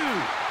the 2.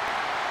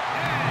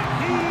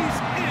 And he's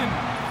in.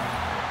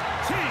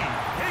 T.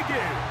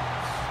 Higgins.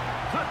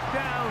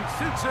 Touchdown,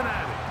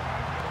 Cincinnati.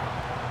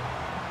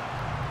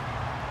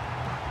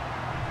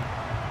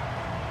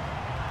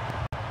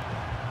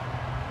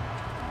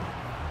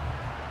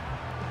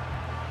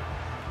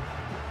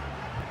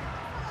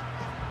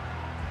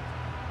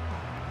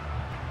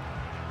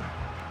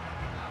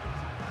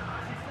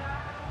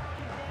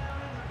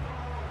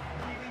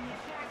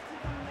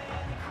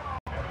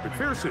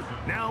 McPherson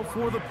now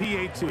for the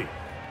PAT.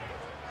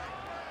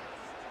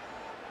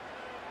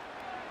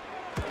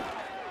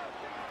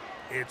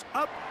 It's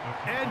up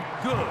and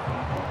good.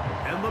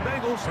 And the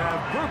Bengals have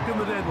broken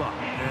the deadlock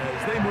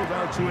as they move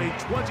out to a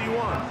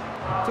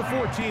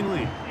 21-14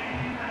 lead.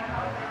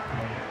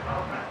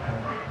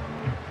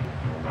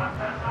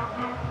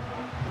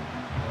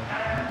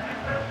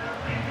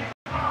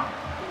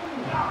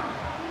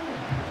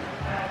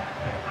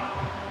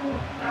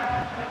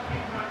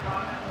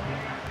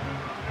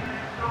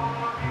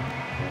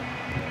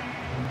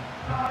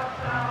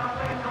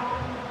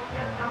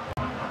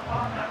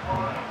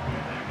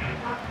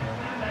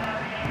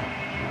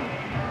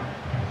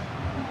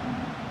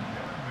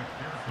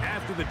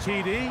 the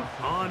TD.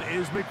 On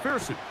is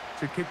McPherson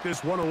to kick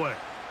this one away.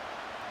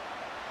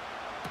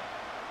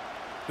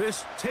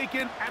 This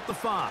taken at the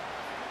 5.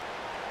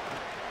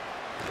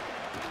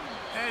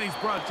 And he's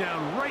brought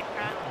down right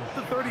at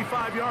the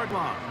 35-yard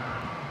line.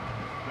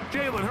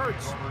 Jalen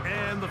Hurts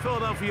and the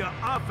Philadelphia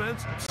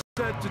offense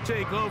set to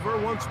take over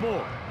once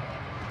more.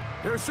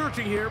 They're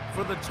searching here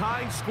for the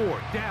tying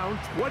score, down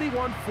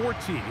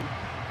 21-14.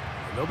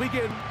 And they'll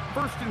begin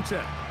 1st and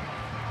 10.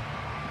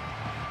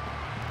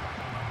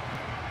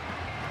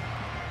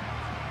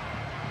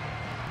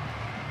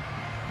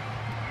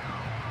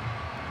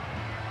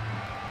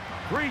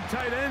 Three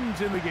tight ends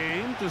in the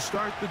game to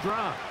start the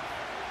drive.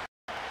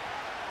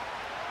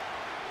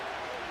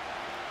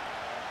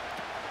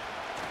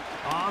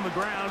 On the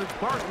ground, it's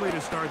Barkley to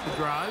start the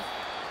drive.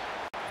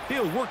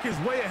 He'll work his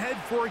way ahead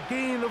for a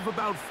gain of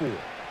about 4.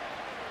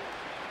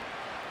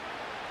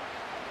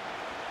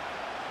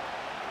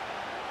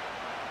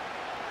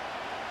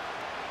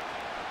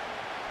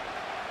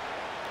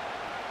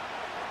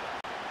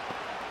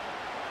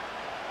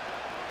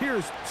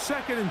 Here's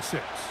 2nd and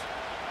 6.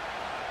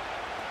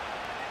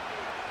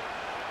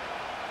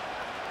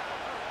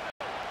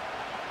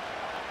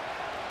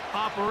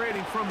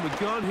 Operating from the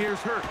gun, here's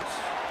Hurts.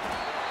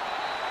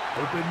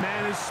 Open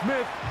man is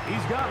Smith.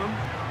 He's got him.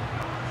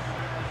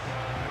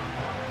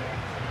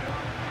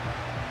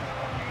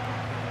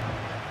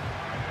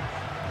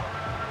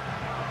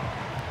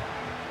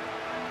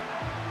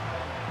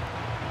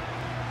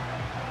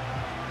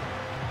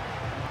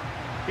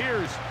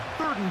 Here's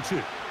 3rd and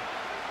 2.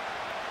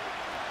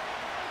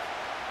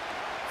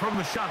 From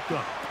the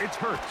shotgun, it's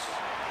Hurts.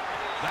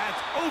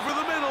 That's over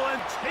the middle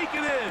and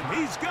taken in.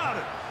 He's got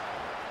it.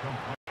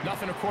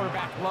 Nothing a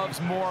quarterback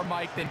loves more,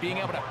 Mike, than being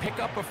able to pick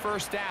up a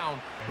 1st down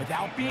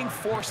without being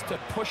forced to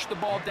push the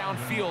ball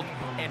downfield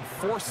and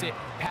force it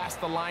past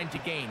the line to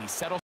gain. He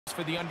settles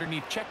for the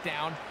underneath check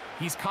down.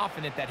 He's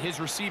confident that his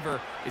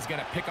receiver is going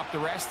to pick up the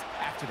rest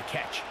after the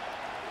catch.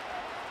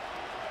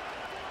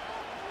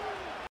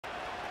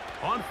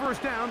 On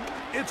 1st down,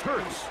 it's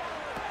Hurts.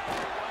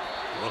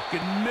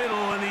 Looking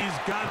middle, and he's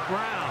got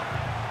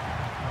Brown.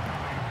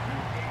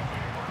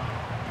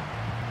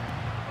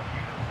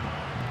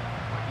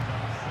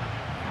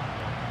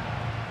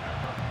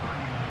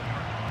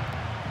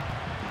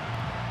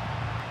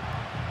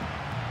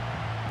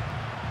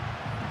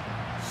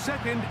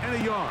 Second and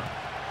a yard.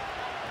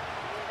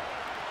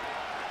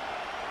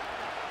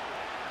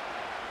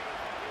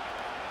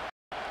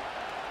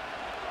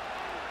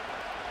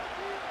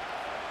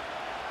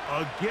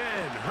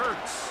 Again,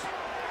 Hurts.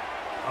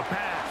 A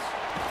pass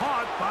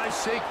caught by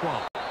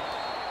Saquon.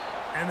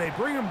 And they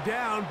bring him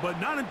down, but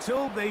not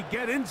until they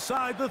get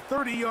inside the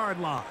 30-yard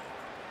line.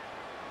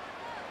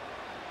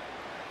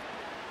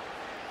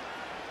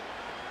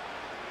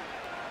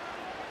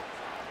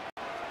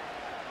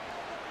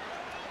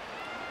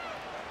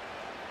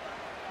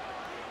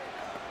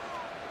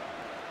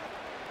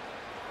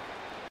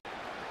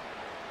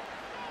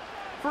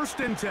 First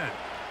and 10.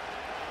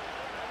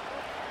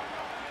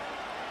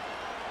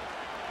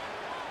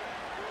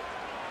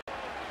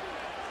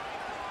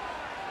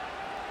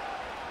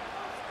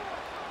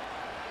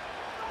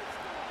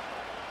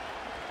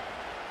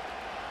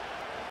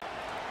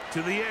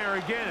 To the air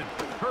again.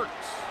 Hurts.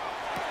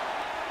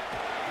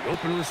 The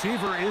open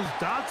receiver is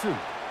Dotson.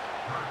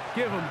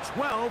 Give him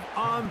 12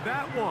 on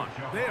that one.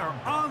 They are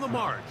on the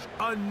march.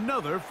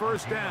 Another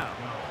 1st down.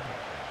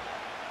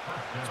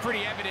 It's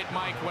pretty evident,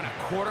 Mike, when a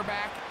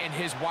quarterback and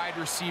his wide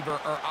receiver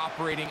are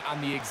operating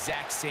on the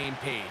exact same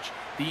page.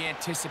 The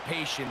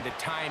anticipation, the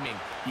timing,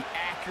 the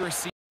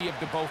accuracy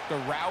of both the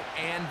route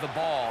and the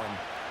ball. And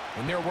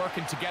when they're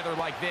working together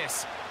like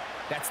this,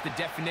 that's the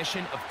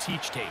definition of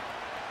teach tape.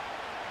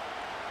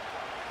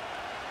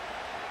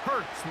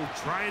 Hurts will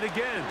try it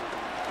again.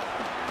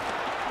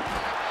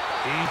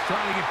 He's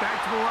trying to get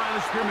back to the line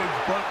of scrimmage,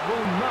 but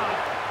will not,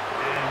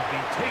 and be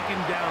taken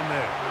down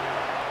there.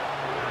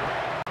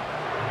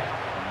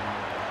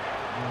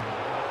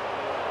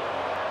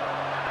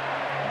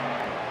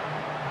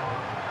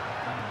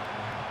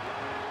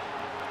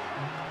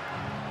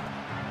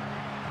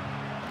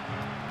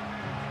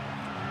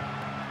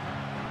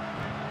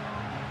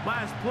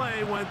 Last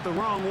play went the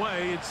wrong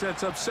way. It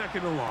sets up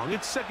 2nd and long.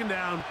 It's 2nd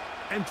down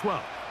and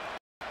 12.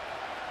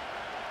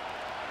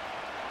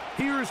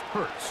 Here's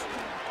Hurts.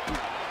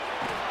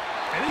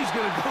 And he's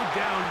going to go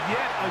down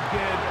yet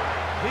again.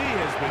 He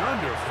has been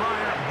under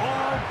fire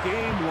all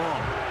game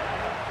long.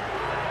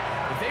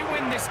 If they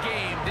win this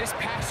game, this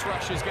pass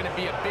rush is going to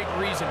be a big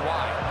reason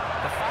why.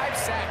 The 5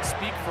 sacks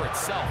speak for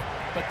itself,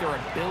 but their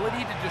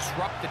ability to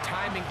disrupt the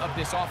timing of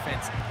this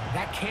offense,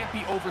 that can't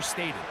be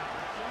overstated.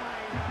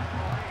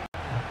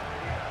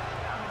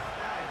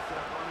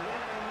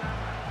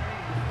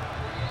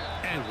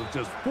 And with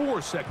just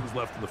 4 seconds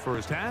left in the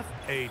 1st half,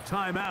 a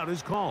timeout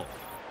is called.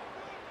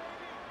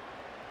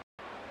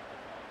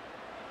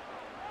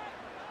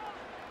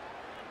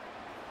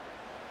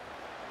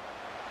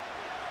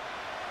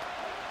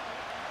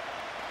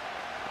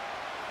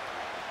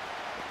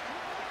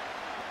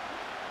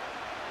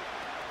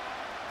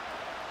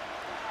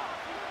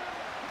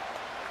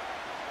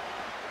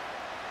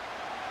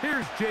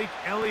 Here's Jake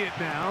Elliott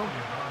now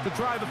to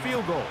try the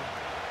field goal.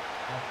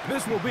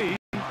 This will be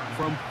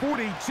from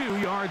 42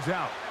 yards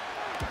out.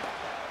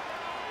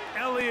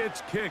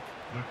 Elliott's kick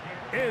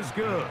is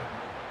good.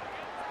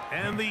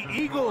 And the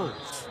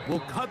Eagles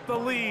will cut the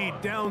lead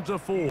down to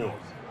 4.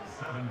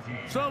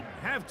 So,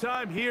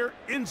 halftime here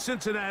in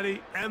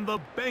Cincinnati, and the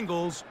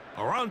Bengals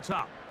are on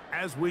top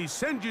as we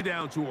send you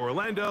down to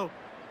Orlando,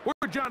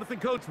 where Jonathan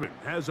Coachman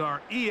has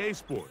our EA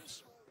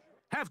Sports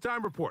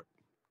halftime report.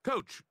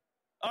 Coach.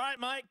 All right,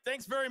 Mike,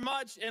 thanks very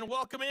much, and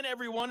welcome in,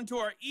 everyone, to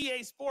our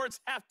EA Sports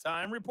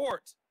halftime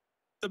report.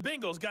 The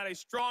Bengals got a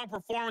strong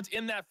performance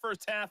in that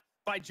first half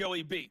by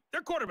Joey B.,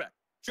 their quarterback,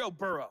 Joe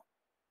Burrow.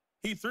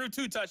 He threw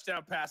 2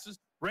 touchdown passes,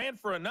 ran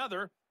for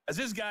another, as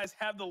his guys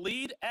have the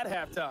lead at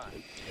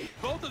halftime.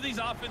 Both of these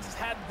offenses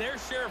had their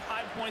share of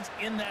high points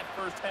in that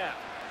first half.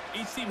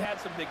 Each team had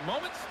some big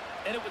moments,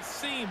 and it would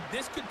seem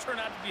this could turn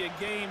out to be a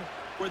game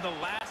where the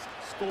last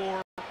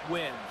score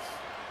wins.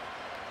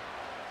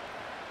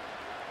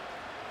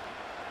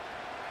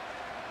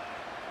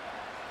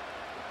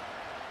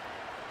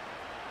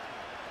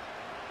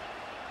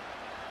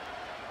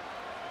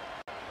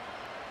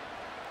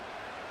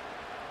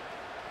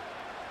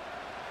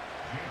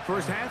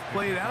 First half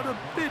played out a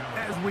bit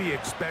as we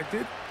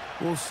expected.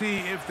 We'll see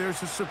if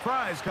there's a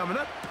surprise coming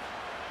up.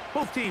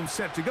 Both teams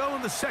set to go,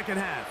 and the second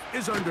half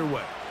is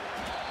underway.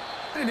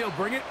 And he'll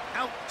bring it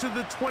out to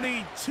the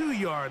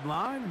 22-yard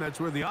line.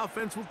 That's where the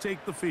offense will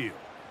take the field.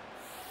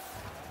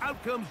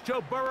 Out comes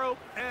Joe Burrow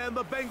and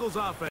the Bengals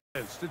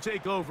offense to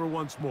take over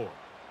once more.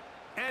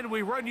 And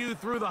we run you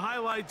through the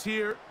highlights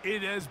here.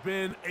 It has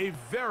been a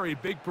very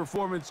big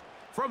performance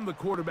from the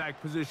quarterback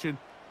position.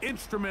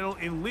 Instrumental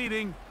in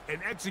leading and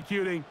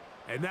executing,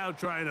 and now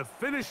trying to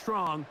finish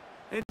strong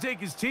and take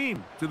his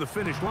team to the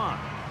finish line.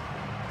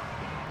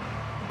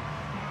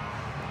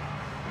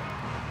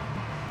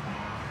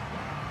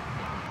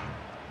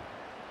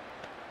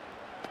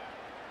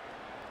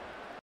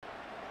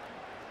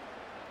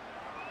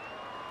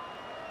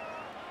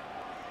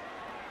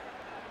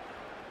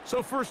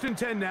 So 1st and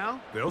 10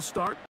 now. They'll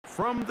start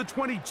from the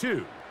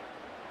 22.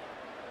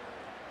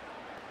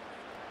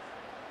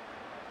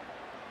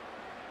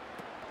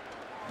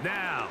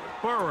 Now,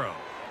 Burrow.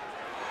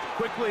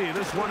 Quickly,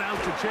 this one out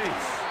to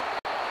Chase.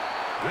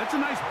 That's a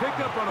nice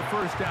pickup on a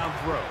first down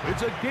throw.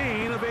 It's a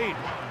gain of 8.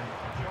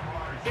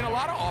 In a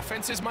lot of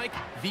offenses, Mike,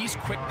 these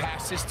quick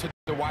passes to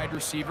the wide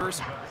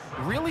receivers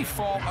really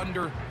fall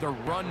under the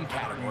run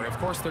category. Of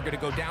course, they're going to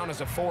go down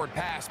as a forward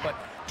pass, but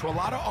to a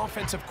lot of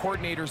offensive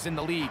coordinators in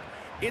the league,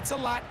 it's a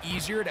lot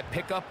easier to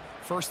pick up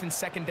 1st and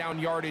 2nd down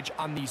yardage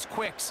on these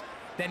quicks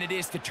than it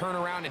is to turn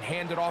around and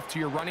hand it off to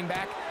your running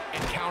back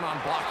and count on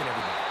blocking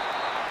everybody.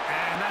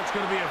 And that's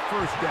going to be a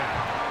first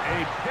down.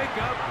 A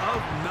pickup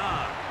of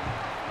 9.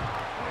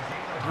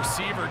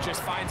 Receiver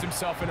just finds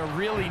himself in a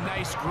really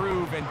nice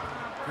groove, and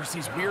there's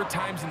these weird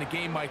times in the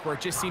game, Mike, where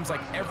it just seems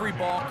like every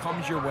ball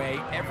comes your way,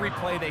 every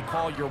play they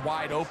call, you're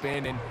wide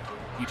open, and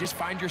you just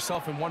find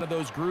yourself in one of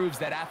those grooves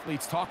that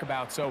athletes talk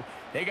about. So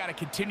they got to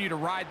continue to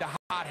ride the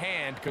hot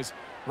hand, because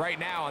right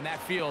now on that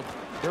field,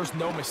 there's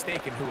no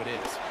mistaking who it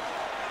is.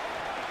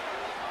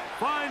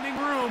 Finding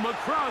room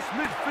across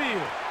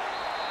midfield.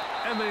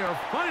 And they are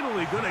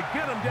finally going to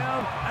get him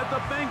down at the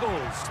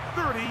Bengals'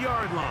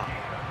 30-yard line.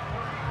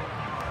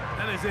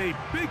 That is a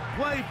big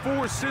play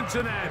for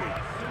Cincinnati.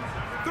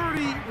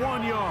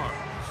 31 yards.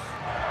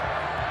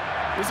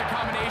 There's a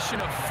combination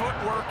of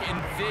footwork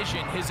and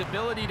vision, his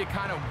ability to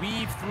kind of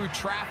weave through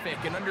traffic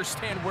and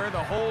understand where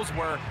the holes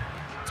were.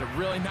 It's a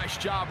really nice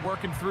job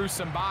working through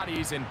some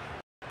bodies and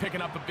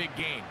picking up a big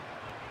gain.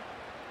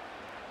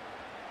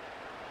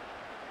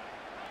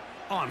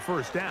 On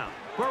first down,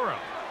 Burrow.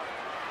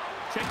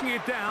 Checking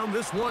it down,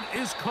 this one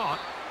is caught.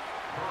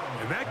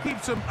 And that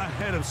keeps him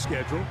ahead of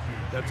schedule.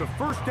 That's a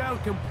first down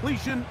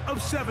completion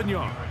of 7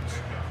 yards.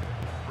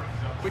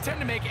 We tend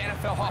to make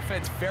NFL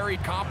offense very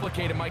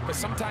complicated, Mike, but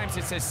sometimes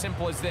it's as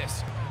simple as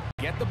this.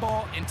 Get the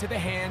ball into the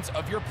hands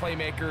of your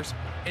playmakers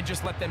and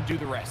just let them do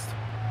the rest.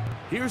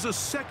 Here's a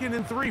 2nd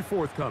and 3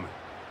 forthcoming.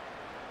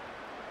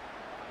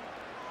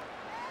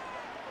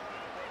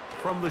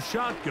 From the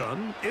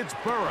shotgun, it's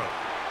Burrow.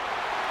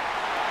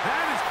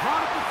 That is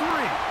caught at the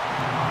 3.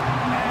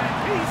 And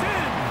he's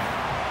in.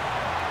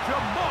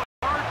 Jamar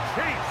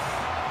Chase.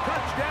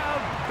 Touchdown,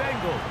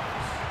 Bengals.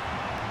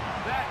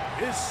 That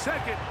is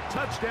 2nd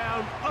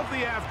touchdown of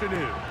the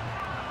afternoon.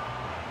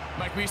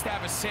 Mike, we used to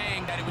have a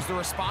saying that it was the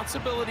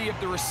responsibility of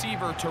the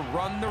receiver to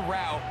run the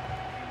route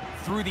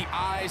through the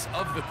eyes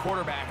of the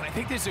quarterback. And I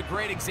think this is a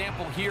great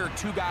example here.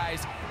 2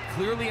 guys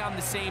clearly on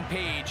the same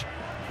page.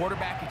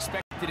 Quarterback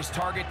expected his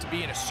target to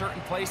be in a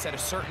certain place at a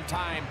certain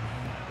time.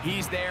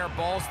 He's there,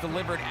 ball's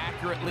delivered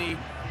accurately.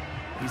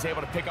 He's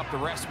able to pick up the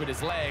rest with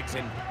his legs,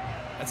 and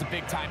that's a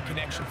big-time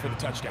connection for the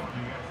touchdown.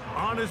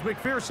 On is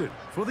McPherson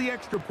for the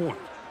extra point.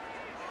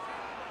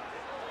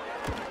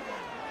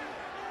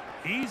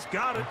 He's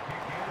got it,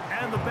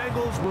 and the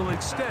Bengals will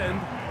extend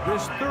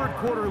this 3rd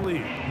quarter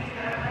lead.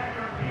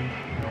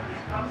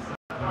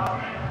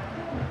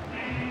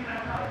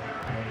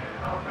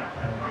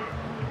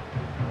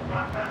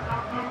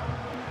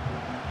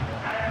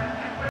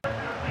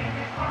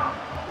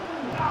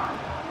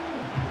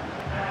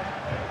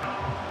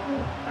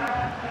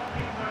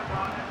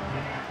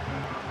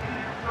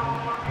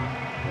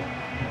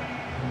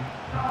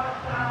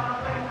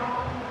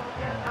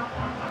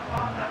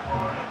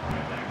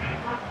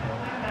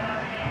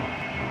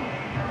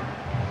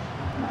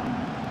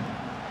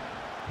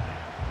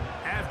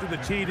 the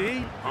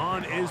TD.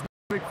 On is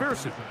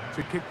McPherson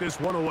to kick this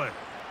one away.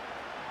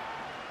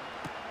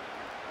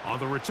 On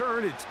the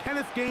return, it's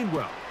Kenneth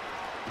Gainwell.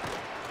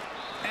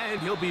 And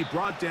he'll be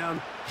brought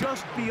down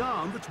just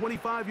beyond the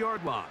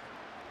 25-yard line.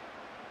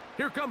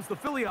 Here comes the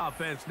Philly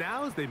offense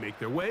now as they make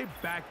their way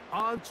back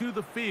onto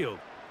the field.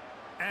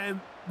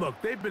 And look,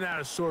 they've been out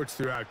of sorts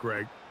throughout,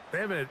 Greg. They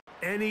haven't had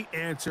any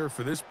answer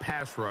for this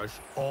pass rush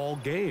all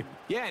game.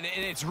 Yeah, and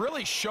it's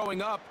really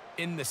showing up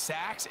in the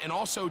sacks and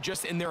also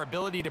just in their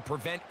ability to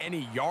prevent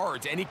any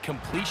yards, any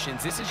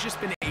completions. This has just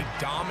been a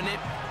dominant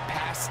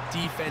pass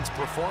defense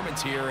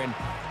performance here, and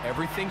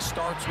everything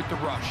starts with the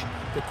rush.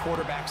 The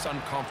quarterback's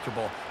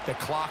uncomfortable. The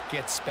clock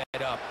gets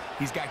sped up.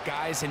 He's got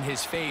guys in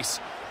his face.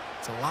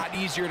 It's a lot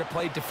easier to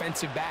play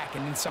defensive back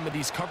and in some of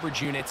these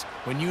coverage units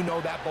when you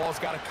know that ball's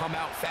got to come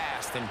out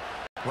fast. And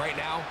right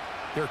now,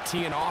 they're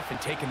teeing off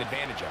and taking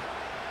advantage of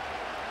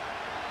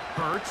it.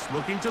 Hurts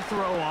looking to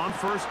throw on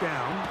first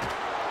down.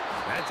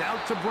 That's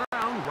out to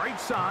Brown, right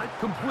side,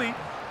 complete.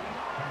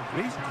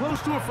 And he's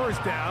close to a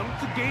first down.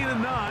 It's a gain of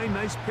 9.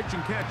 Nice pitch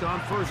and catch on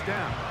first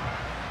down.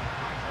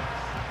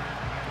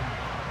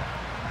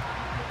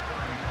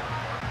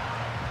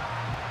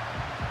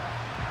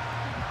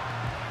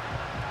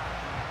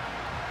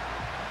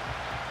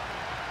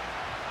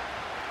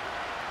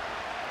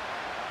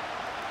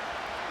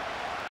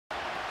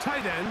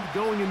 Tight end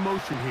going in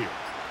motion here.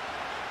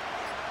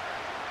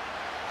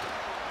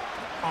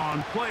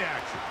 On play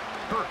action,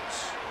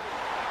 Hurts.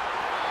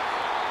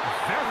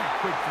 Very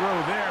quick throw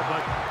there,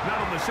 but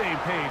not on the same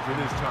page with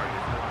his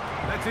target.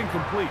 That's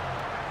incomplete.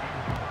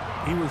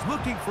 He was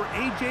looking for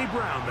A.J.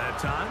 Brown that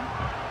time,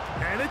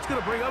 and it's going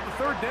to bring up a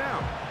third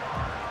down.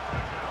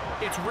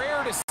 It's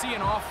rare to see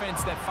an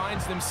offense that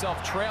finds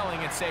themselves trailing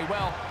and say,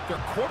 well,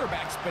 their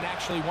quarterback's been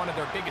actually one of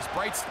their biggest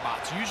bright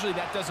spots. Usually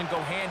that doesn't go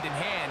hand in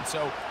hand,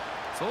 so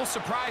it's a little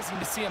surprising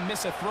to see him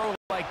miss a throw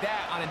like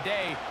that on a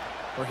day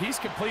where he's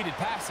completed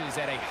passes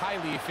at a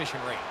highly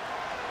efficient rate.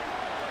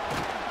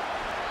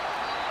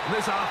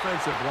 This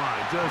offensive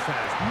line just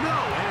has no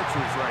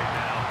answers right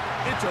now.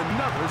 It's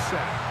another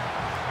sack.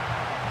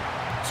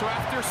 So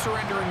after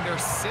surrendering their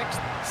 6th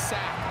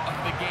sack of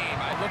the game,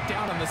 I looked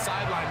down on the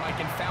sideline,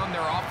 Mike, and found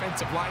their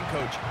offensive line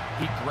coach.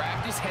 He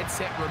grabbed his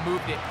headset,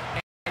 removed it,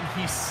 and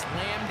he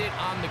slammed it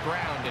on the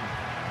ground. And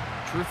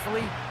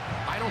truthfully,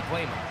 I don't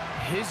blame him.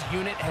 His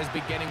unit has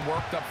been getting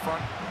worked up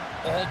front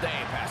all day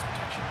in pass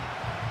protection.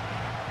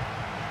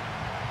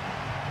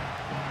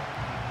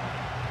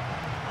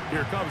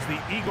 Here comes the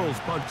Eagles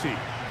punt team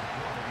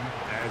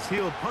as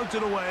he'll punt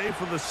it away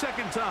for the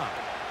second time.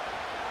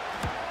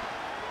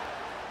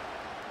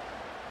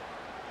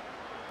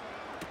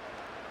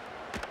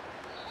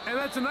 And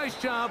that's a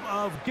nice job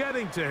of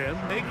getting to him,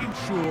 making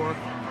sure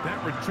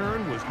that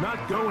return was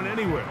not going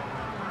anywhere.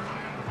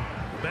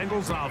 The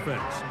Bengals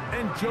offense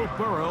and Joe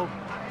Burrow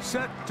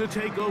set to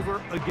take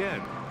over again.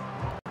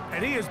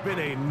 And he has been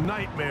a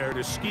nightmare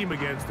to scheme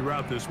against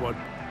throughout this one.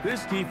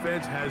 This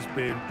defense has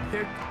been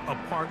picked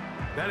apart.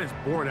 That is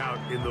borne out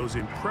in those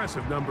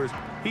impressive numbers.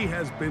 He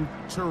has been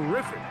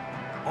terrific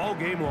all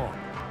game long.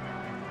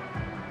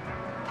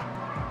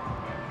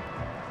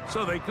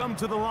 So they come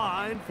to the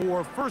line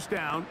for first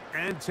down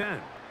and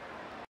 10.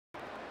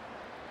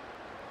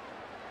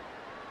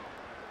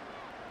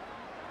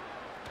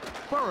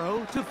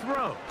 Burrow to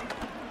throw.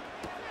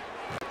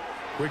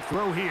 Quick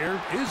throw here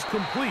is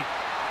complete.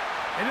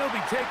 And he'll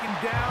be taken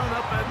down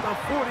up at the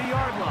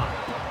 40-yard line.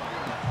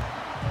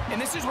 And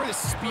this is where the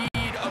speed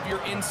of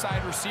your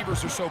inside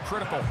receivers are so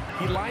critical.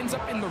 He lines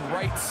up in the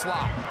right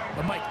slot.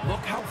 But, Mike, look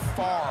how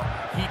far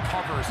he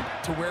covers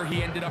to where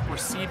he ended up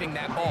receiving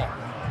that ball.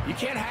 You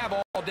can't have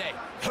all day.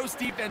 Those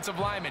defensive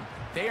linemen,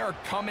 they are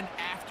coming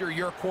after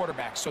your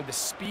quarterback. So the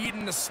speed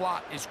in the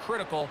slot is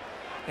critical.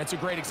 That's a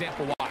great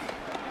example why.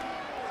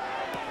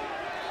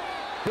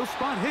 He'll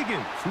spot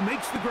Higgins, who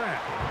makes the grab.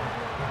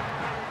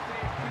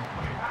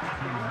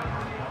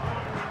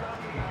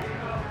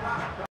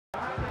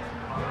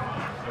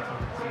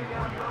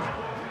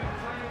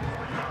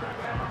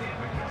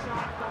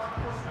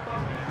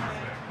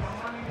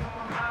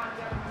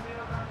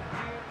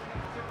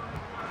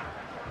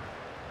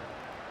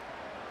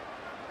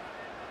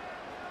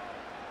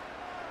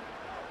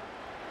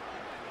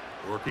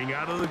 Working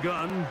out of the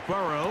gun,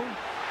 Burrow.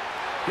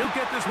 He'll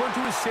get this one to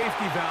his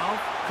safety valve,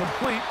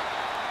 complete.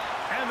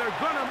 And they're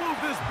going to move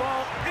this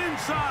ball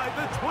inside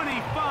the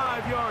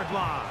 25-yard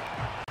line.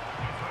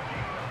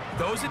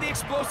 Those are the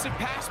explosive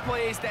pass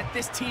plays that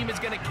this team is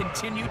going to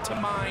continue to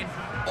mine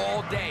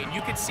all day.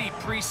 You can see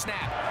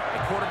pre-snap,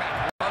 the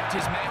quarterback loved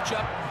his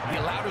matchup. He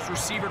allowed his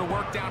receiver to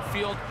work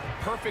downfield.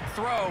 Perfect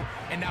throw,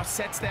 and now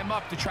sets them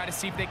up to try to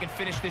see if they can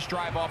finish this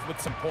drive off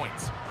with some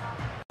points.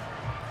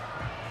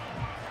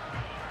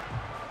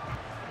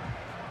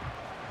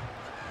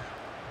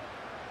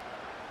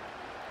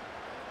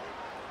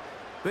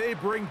 They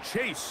bring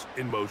Chase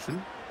in motion.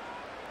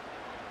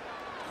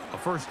 A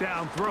first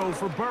down throw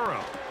for Burrow.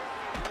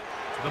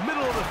 To the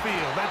middle of the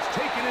field. That's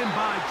taken in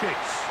by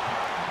Chase.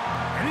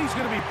 And he's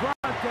going to be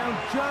brought down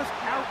just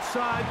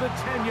outside the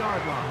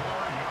 10-yard line.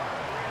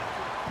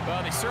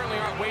 Well, they certainly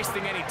aren't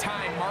wasting any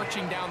time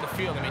marching down the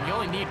field. I mean, you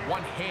only need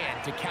one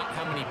hand to count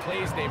how many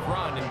plays they've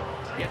run, and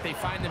yet they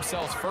find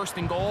themselves first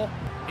and goal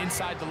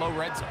inside the low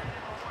red zone.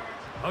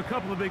 A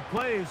couple of big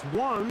plays,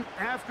 one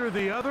after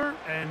the other,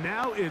 and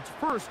now it's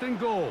first and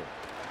goal.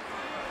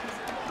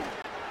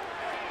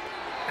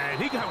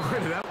 And he got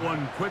rid of that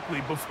one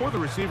quickly before the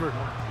receiver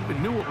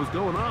even knew what was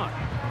going on.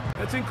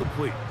 That's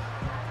incomplete.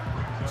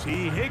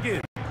 T.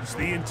 Higgins,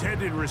 the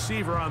intended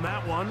receiver on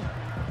that one,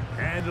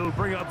 and it'll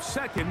bring up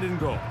second and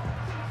goal.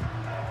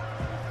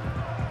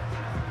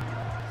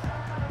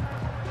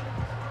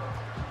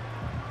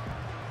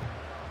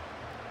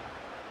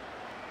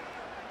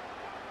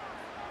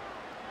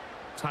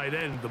 Tight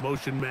end, the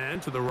motion man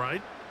to the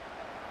right.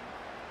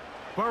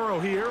 Burrow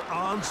here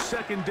on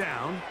second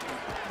down.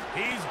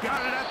 He's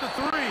got it at the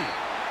 3.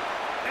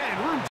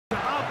 And room to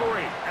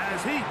operate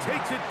as he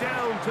takes it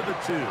down to the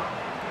 2.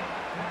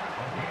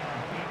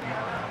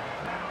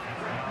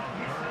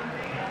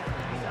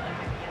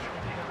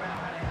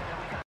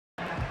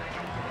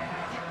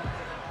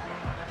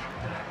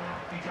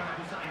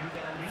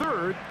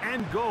 Third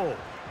and goal.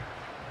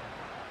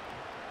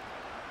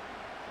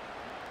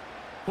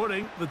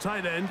 Putting the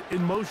tight end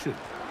in motion.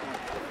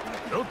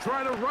 He'll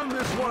try to run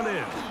this one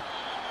in.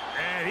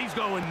 And he's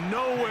going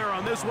nowhere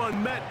on this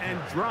one. Met and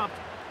dropped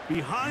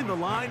behind the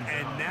line.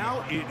 And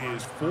now it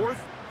is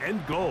fourth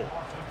and goal.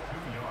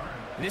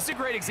 This is a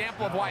great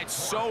example of why it's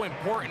so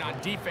important on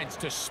defense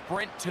to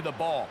sprint to the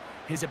ball.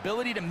 His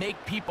ability to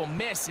make people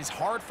miss is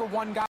hard for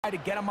one guy to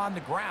get him on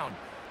the ground.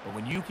 But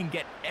when you can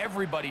get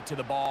everybody to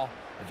the ball,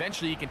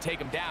 eventually you can take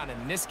them down. And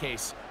in this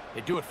case,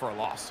 they do it for a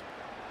loss.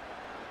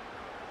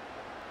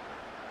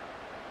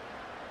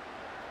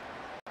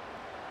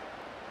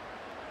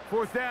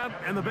 Fourth down,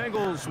 and the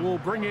Bengals will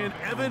bring in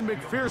Evan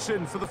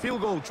McPherson for the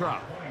field goal try.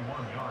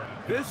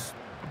 This,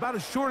 about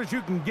as short as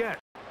you can get.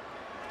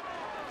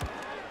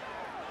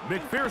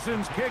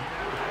 McPherson's kick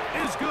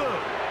is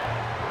good.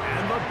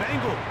 And the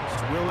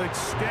Bengals will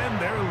extend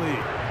their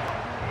lead.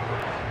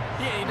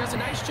 Yeah, he does a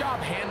nice job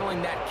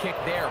handling that kick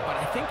there, but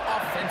I think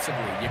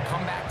offensively, you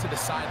come back to the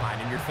sideline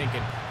and you're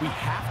thinking, we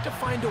have to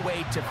find a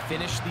way to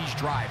finish these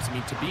drives. I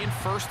mean, to be in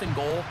first and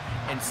goal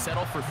and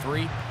settle for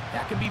 3,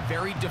 that can be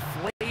very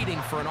deflating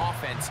for an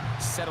offense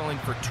settling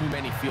for too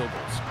many field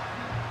goals.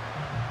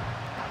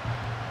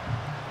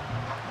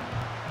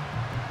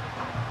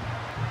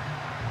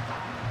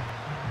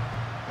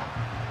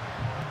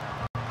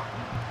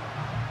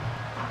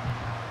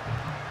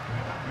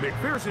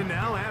 McPherson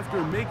now,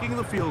 after making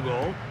the field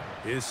goal,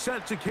 is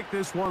set to kick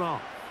this one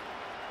off.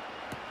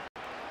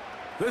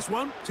 This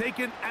one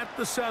taken at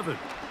the 7.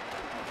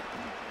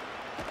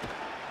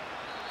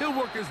 He'll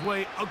work his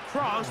way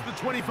across the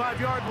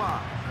 25-yard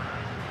line.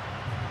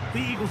 The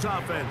Eagles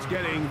offense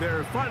getting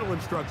their final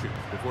instructions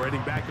before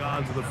heading back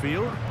onto the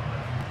field.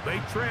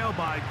 They trail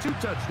by 2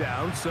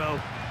 touchdowns, so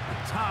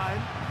the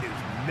time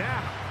is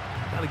now.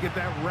 Got to get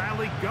that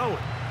rally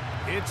going.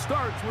 It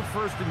starts with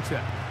first and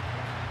 10.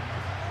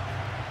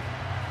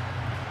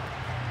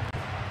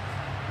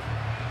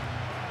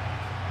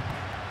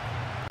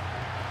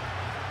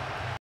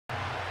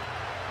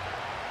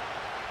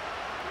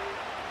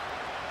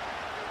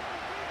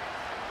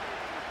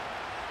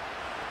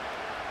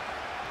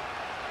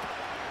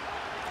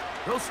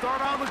 He'll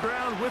start on the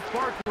ground with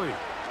Barkley.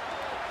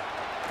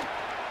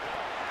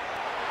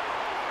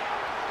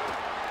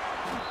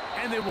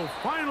 And they will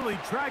finally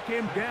track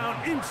him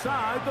down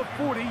inside the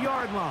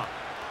 40-yard line.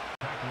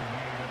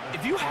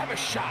 If you have a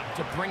shot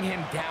to bring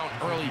him down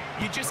early,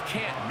 you just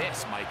can't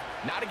miss, Mike.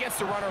 Not against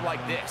a runner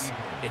like this.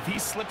 If he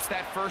slips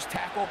that first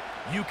tackle,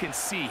 you can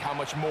see how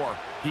much more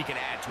he can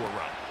add to a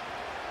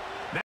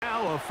run.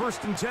 Now a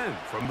first and 10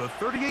 from the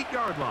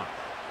 38-yard line.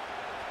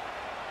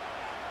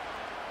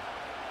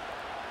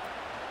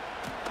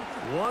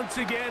 Once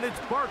again, it's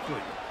Barkley.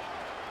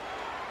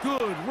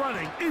 Good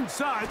running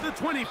inside the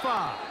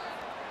 25.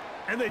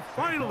 And they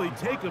finally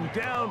take him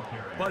down,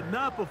 but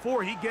not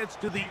before he gets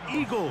to the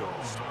Eagles'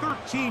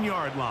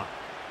 13-yard line.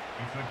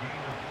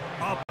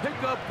 A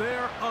pickup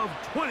there of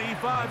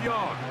 25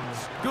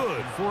 yards.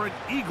 Good for an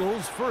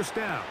Eagles first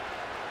down.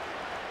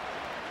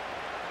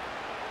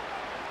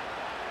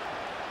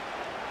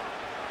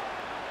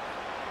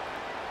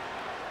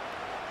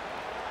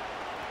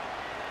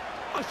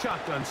 A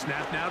shotgun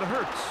snap now to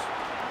Hurts.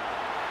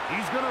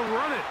 He's going to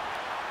run it.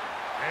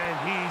 And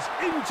he's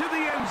into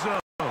the end zone.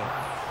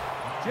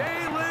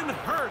 Jalen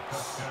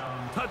Hurts.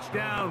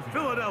 Touchdown,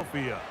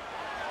 Philadelphia.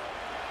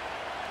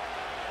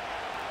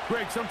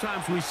 Greg,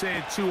 sometimes we say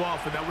it too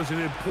often. That was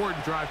an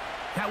important drive.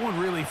 That one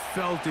really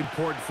felt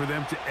important for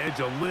them to edge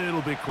a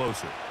little bit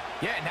closer.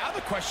 Yeah, now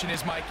the question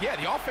is, Mike, yeah,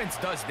 the offense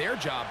does their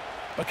job,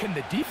 but can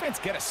the defense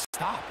get a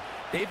stop?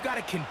 They've got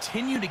to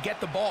continue to get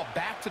the ball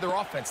back to their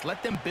offense.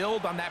 Let them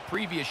build on that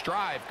previous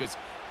drive because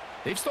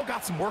they've still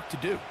got some work to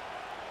do.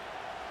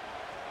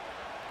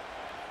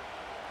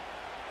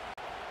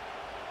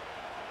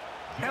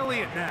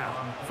 Elliott now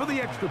for the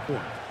extra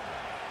point.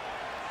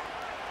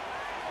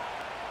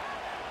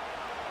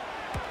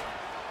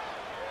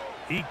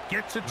 He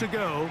gets it to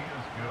go.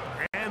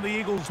 And And the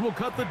Eagles will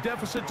cut the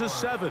deficit to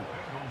 7. Bengals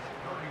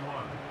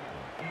 31,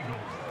 Eagles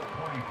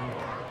 24.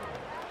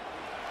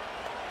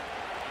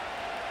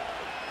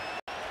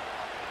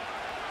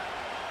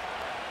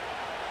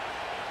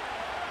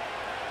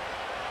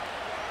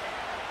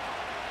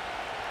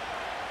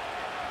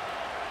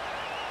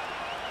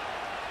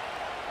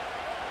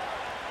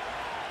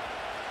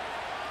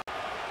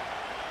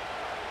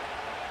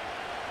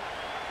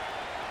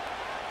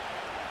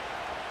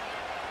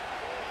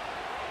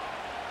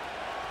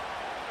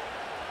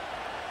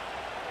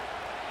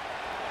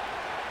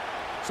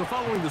 So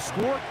following the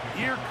score,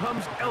 here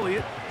comes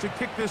Elliott to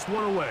kick this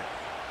one away.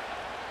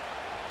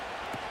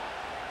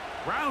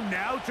 Brown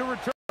now to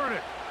return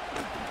it.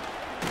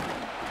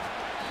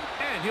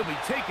 And he'll be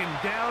taken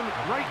down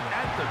right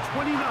at the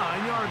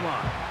 29-yard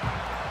line.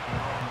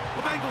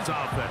 The Bengals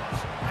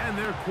offense and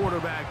their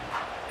quarterback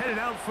headed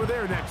out for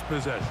their next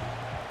possession.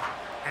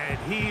 And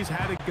he's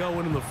had it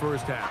going in the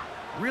first half.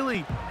 Really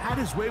had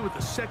his way with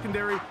the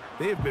secondary.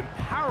 They have been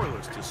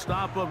powerless to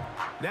stop him.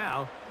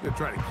 Now, they're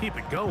trying to keep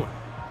it going.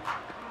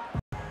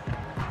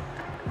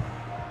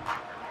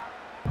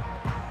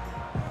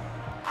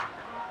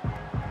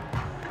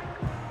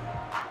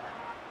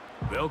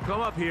 They'll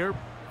come up here,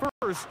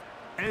 1st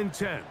and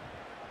 10.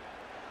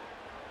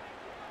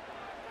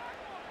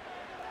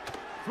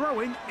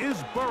 Throwing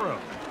is Burrow.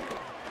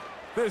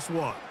 This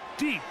one,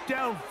 deep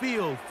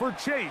downfield for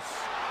Chase.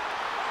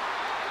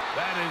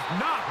 That is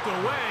knocked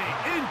away,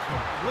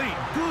 incomplete.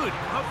 Good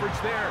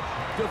coverage there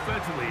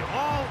defensively,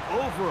 all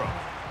over him.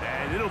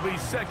 And it'll be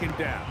 2nd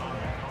down.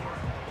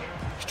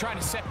 He's trying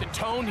to set the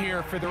tone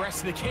here for the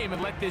rest of the game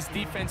and let this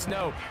defense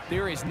know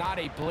there is not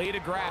a blade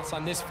of grass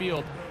on this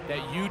field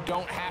that you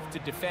don't have to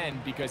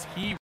defend, because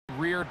he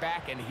reared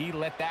back and he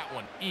let that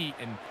one eat.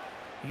 And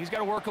he's got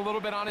to work a little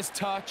bit on his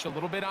touch, a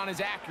little bit on his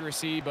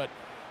accuracy, but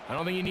I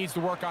don't think he needs to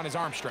work on his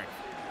arm strength.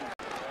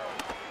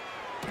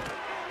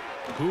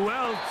 Who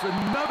else?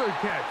 Another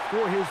catch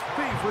for his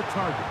favorite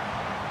target.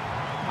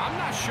 I'm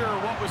not sure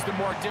what was the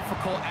more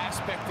difficult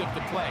aspect of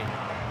the play,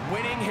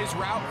 winning his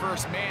route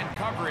versus man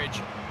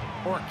coverage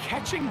or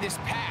catching this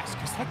pass,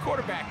 because that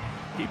quarterback,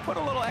 he put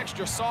a little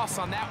extra sauce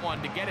on that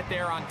one to get it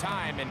there on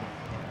time, and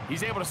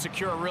he's able to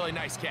secure a really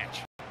nice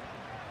catch.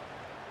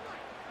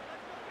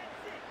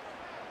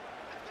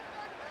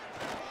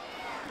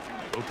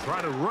 They'll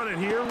try to run it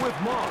here with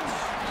Moss.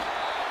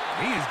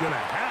 He's going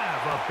to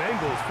have a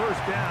Bengals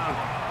 1st down.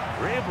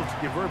 They're able to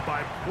convert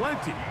by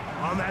plenty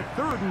on that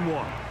 3rd and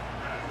 1.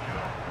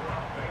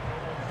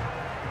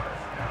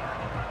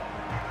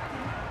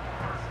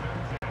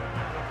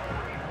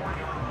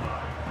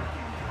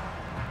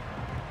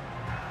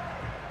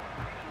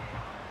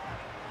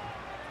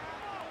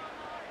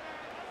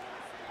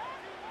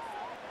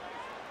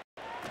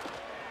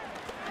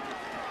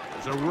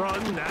 There's a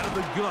run out of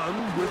the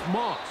gun with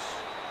Moss.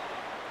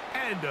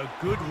 And a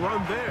good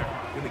run there.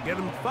 Going to get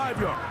him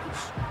 5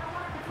 yards.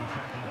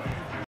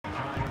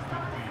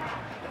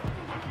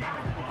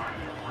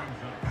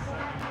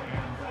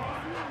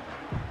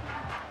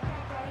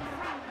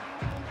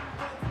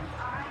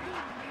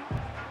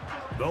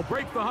 They'll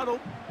break the huddle.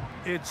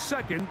 It's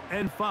 2nd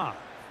and 5.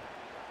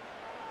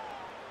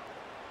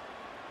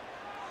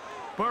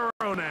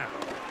 Burrow now.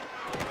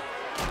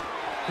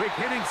 Quick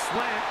hitting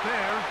slant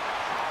there.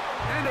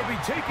 And he'll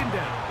be taken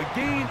down. The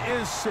gain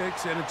is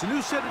 6, and it's a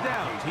new set of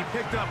downs. He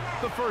picked up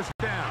the 1st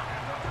down.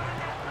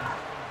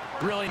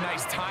 Really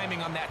nice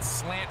timing on that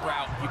slant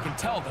route. You can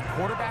tell the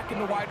quarterback and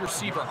the wide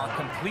receiver are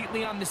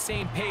completely on the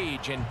same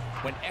page, and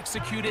when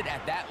executed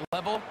at that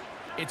level,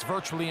 it's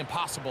virtually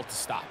impossible to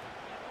stop.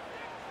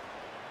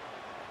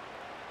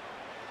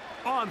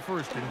 On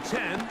 1st and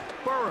 10,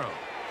 Burrow.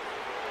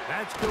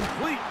 That's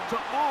complete to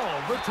all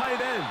the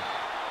tight end.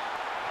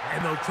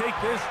 And they'll take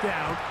this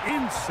down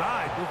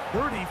inside the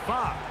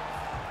 35.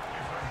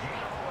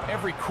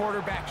 Every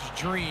quarterback's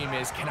dream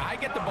is, can I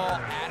get the ball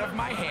out of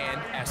my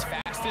hand as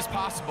fast as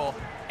possible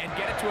and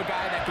get it to a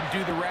guy that can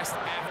do the rest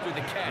after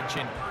the catch?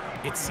 And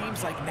it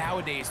seems like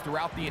nowadays,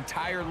 throughout the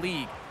entire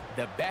league,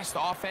 the best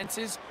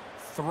offenses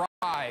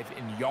thrive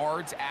in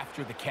yards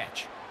after the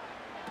catch.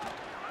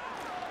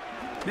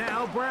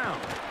 Now Brown.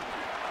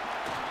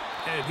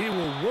 And he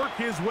will work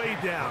his way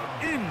down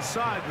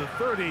inside the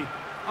 30,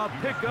 a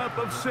pickup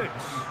of 6. A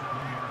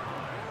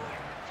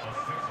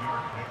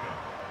 6-yard pickup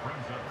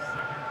brings up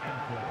 2nd and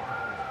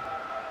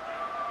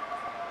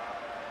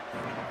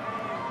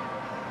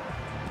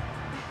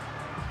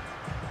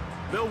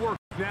 4. They'll work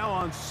now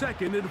on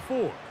 2nd and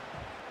 4.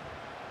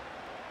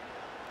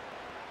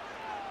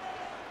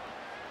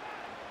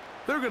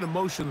 They're going to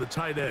motion the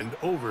tight end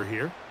over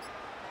here.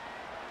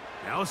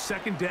 Now a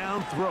 2nd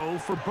down throw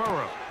for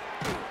Burrow.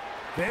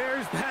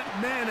 There's that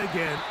man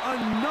again.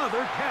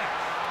 Another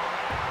catch.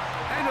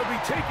 And he'll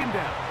be taken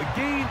down. The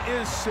gain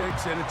is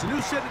 6, and it's a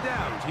new set of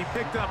downs. He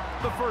picked up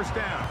the 1st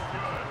down.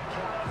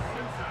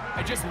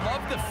 I just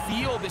love the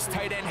feel this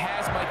tight end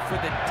has, Mike, for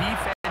the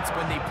defense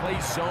when they play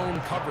zone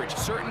coverage.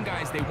 Certain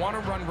guys, they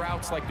want to run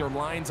routes like they're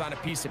lines on a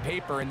piece of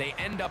paper, and they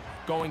end up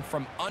going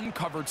from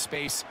uncovered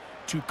space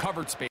to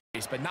covered space.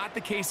 obvious, but not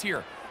the case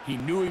here. He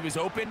knew he was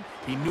open.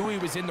 He knew he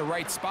was in the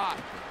right spot.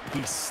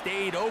 He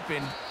stayed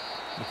open.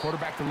 The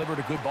quarterback delivered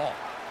a good ball.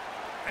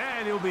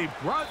 And he'll be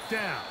brought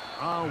down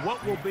on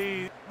what will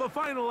be the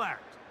final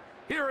act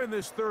here in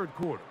this third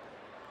quarter.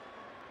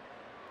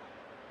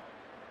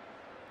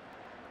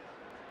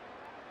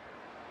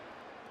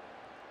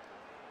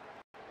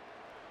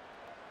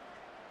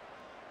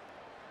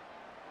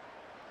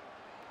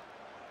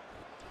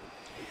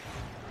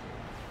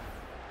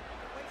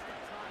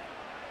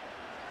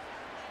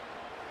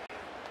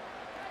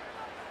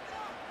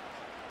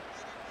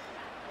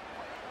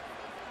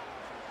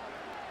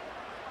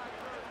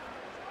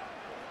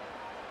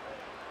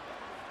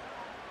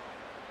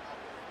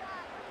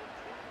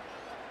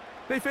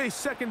 They face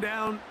second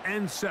down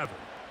and 7.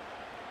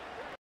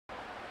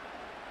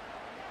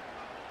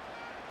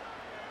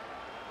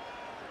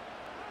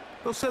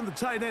 They'll send the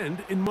tight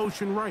end in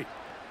motion right.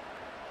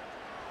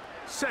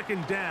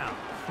 Second down,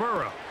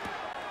 Burrow.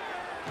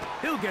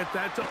 He'll get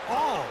that to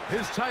all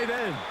his tight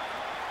end.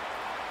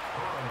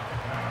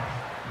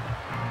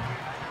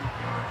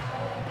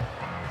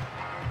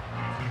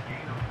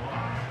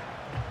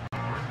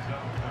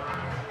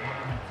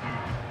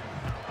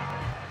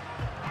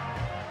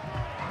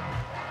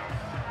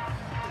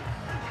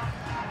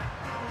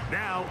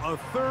 Now a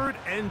 3rd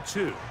and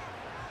 2.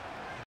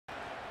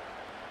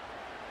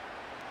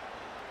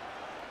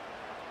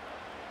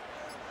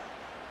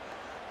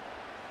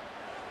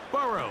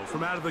 Burrow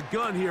from out of the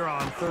gun here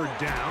on 3rd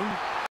down.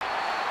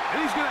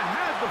 And he's going to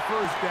have the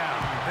 1st down.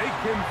 They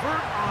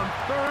convert on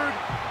 3rd,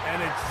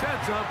 and it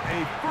sets up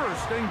a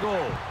 1st and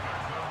goal.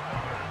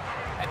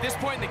 At this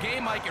point in the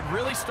game, Mike, it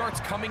really starts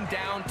coming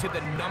down to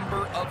the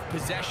number of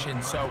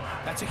possessions. So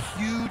that's a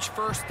huge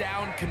 1st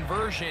down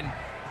conversion.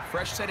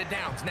 Fresh set of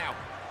downs. Now,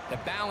 the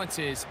balance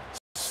is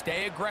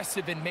stay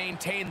aggressive and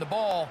maintain the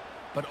ball,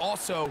 but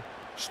also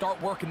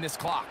start working this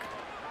clock.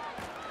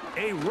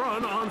 A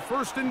run on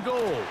 1st and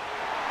goal.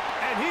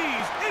 And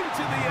he's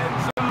into the end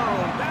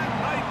zone. That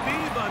might be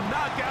the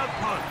knockout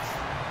punch.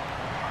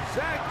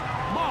 Zach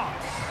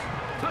Moss.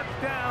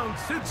 Touchdown,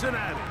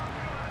 Cincinnati.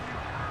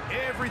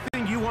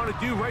 Everything you want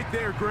to do right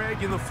there,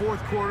 Greg, in the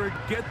 4th quarter.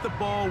 Get the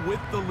ball with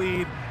the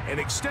lead and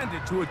extend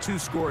it to a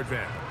 2-score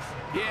advantage.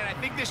 Yeah, and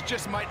I think this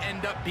just might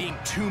end up being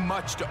too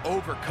much to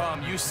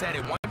overcome. You said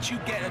it. Once you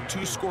get a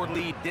 2-score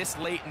lead this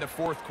late in the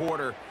 4th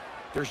quarter,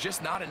 there's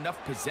just not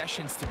enough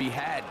possessions to be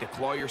had to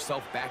claw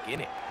yourself back in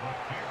it.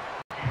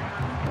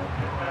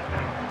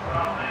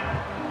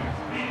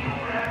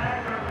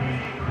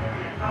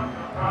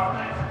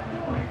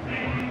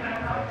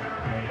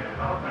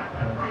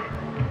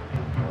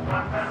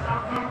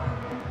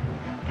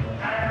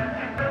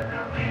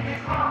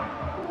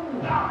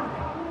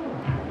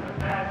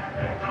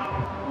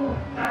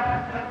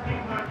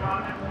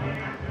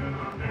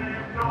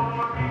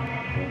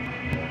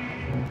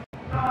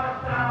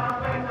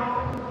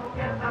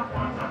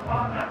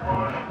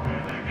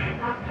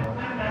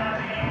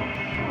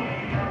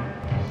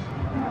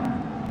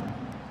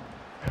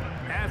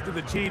 After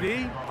the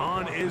TD,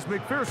 on is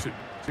McPherson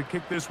to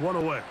kick this one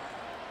away.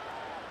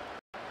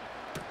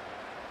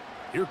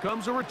 Here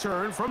comes a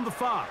return from the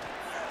 5.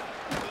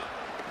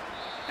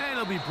 And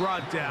he'll be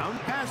brought down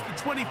past the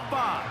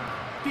 25.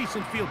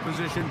 Decent field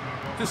position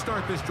to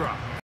start this drive.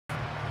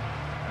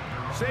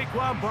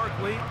 Saquon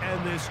Barkley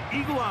and this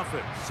Eagle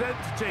offense set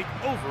to take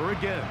over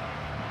again.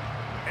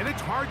 And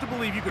it's hard to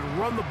believe you could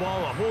run the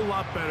ball a whole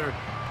lot better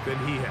than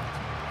he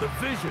has. The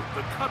vision,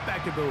 the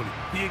cutback ability,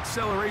 the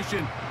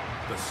acceleration,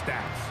 the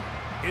stats.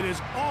 It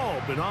has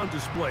all been on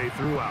display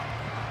throughout.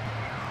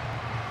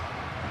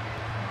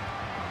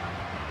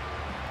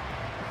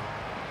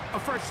 A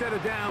fresh set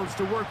of downs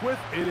to work with.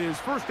 It is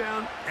 1st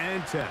down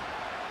and 10.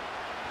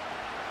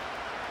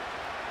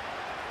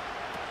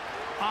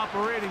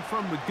 Operating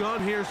from the gun,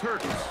 here's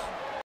Hurts.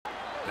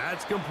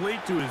 That's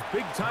complete to his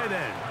big tight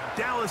end,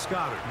 Dallas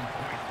Goedert.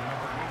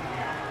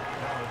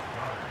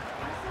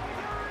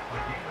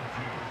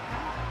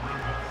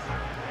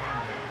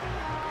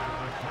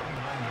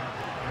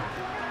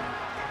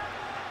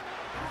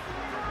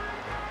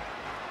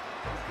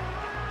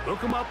 They'll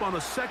come up on a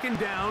 2nd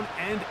down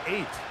and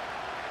 8.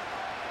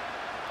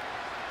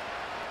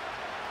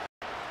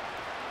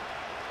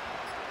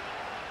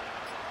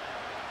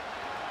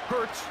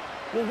 Hurts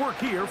will work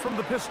here from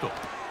the pistol.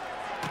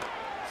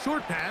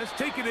 Short pass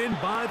taken in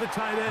by the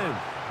tight end.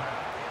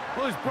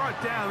 Well, he's brought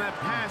down. That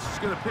pass is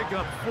going to pick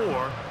up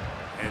 4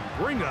 and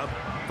bring up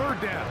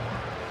 3rd down.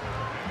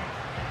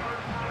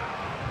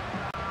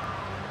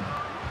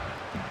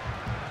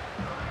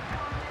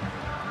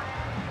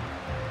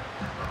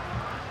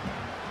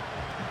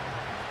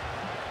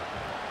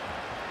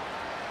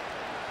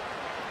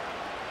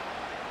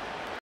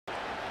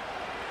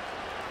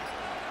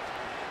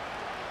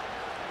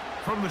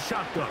 From the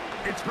shotgun,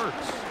 it's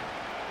Hurts.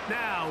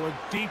 Now a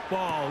deep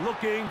ball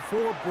looking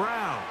for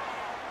Brown.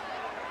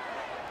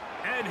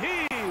 And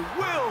he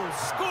will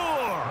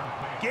score!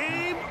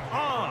 Game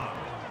on!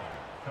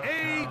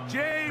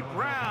 A.J.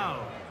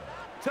 Brown.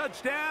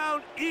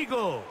 Touchdown,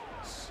 Eagles.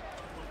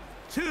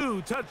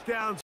 2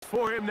 touchdowns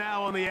for him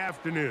now on the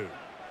afternoon.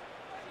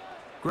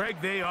 Greg,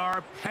 they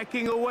are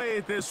pecking away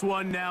at this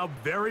one now.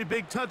 Very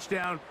big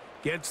touchdown.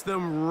 Gets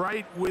them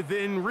right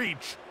within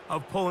reach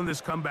of pulling this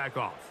comeback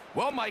off.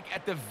 Well, Mike,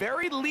 at the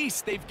very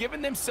least, they've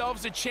given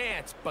themselves a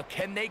chance, but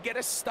can they get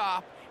a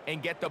stop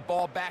and get the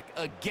ball back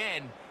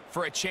again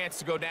for a chance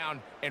to go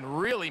down and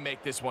really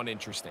make this one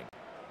interesting?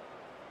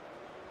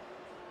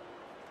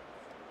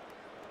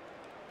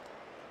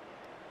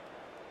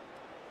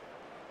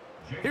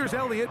 Here's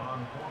Elliott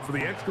for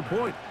the extra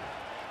point.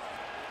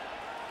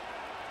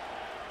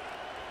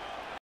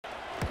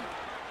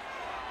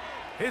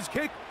 His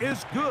kick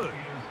is good.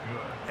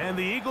 And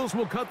the Eagles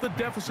will cut the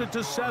deficit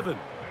to 7. Bengals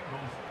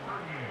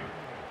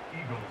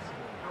 38, Eagles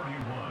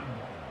 31.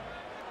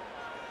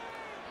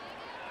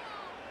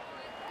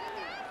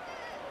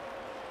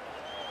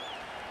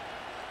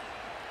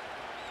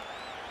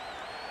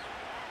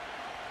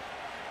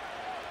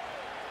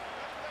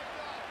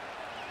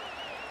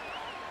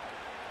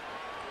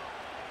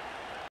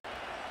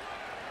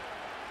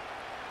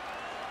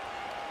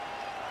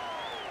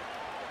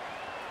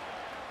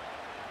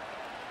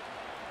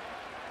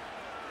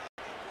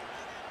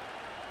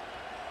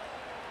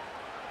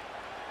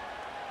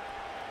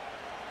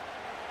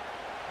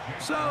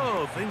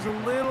 So, things a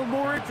little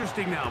more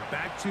interesting now.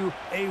 Back to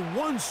a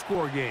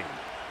one-score game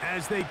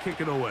as they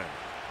kick it away.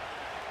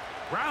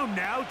 Brown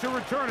now to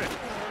return it.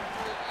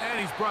 And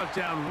he's brought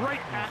down right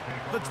at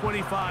the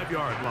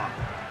 25-yard line.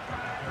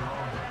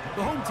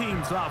 The home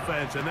team's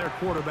offense and their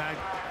quarterback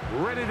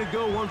ready to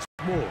go once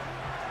more.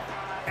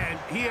 And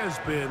he has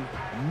been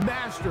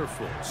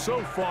masterful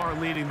so far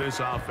leading this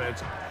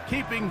offense,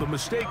 keeping the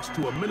mistakes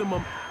to a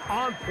minimum,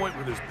 on point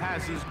with his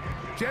passes,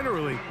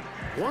 generally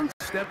one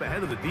step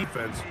ahead of the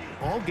defense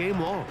all game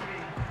long.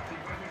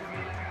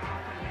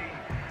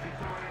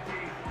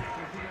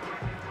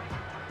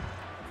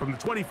 From the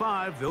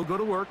 25, they'll go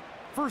to work.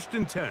 1st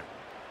and 10.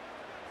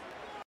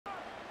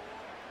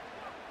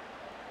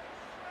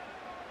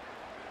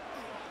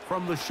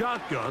 From the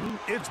shotgun,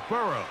 it's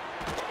Burrow.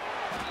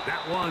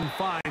 That one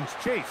finds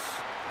Chase.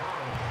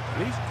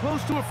 And he's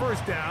close to a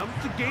first down.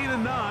 It's a gain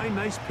of 9.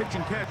 Nice pitch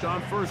and catch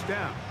on first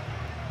down.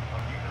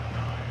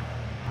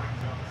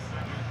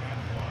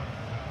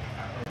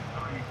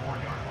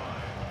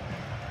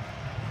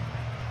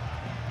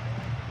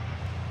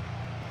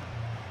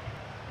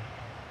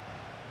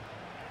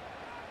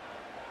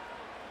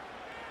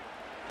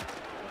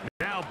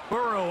 Now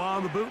Burrow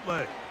on the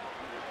bootleg.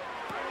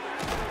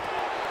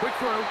 Quick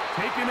throw,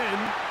 taken in,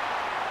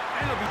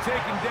 and he'll be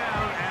taken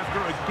down after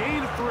a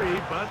gain of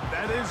 3, but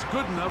that is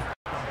good enough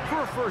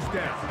for a first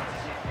down.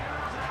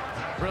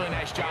 Really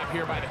nice job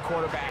here by the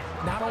quarterback,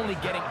 not only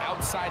getting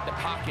outside the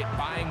pocket,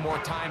 buying more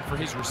time for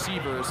his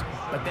receivers,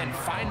 but then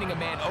finding a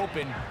man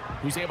open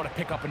who's able to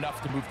pick up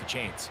enough to move the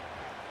chains.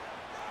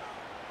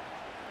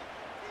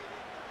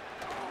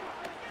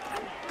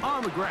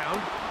 On the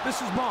ground,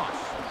 this is Moss.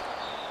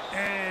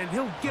 And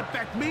he'll get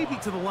back maybe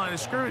to the line of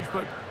scrimmage,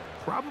 but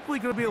probably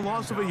going to be a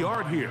loss of a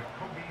yard here.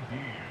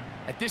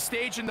 At this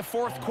stage in the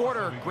 4th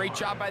quarter, great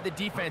job by the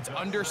defense,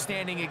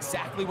 understanding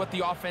exactly what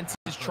the offense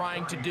is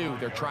trying to do.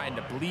 They're trying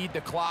to bleed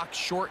the clock,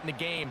 shorten the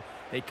game.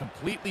 They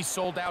completely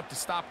sold out to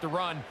stop the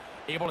run,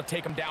 able to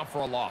take them down for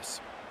a loss.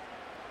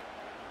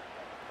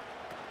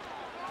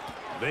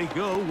 They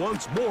go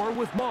once more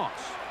with Moss.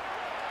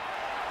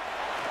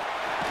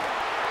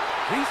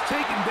 He's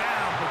taken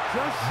down, but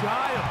just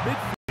shy of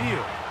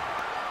midfield.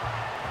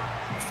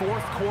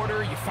 4th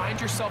quarter, you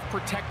find yourself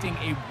protecting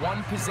a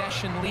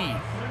one-possession lead.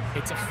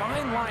 It's a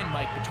fine line,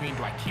 Mike, between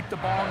do I keep the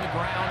ball on the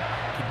ground,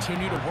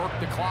 continue to work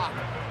the clock,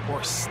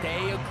 or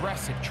stay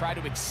aggressive, try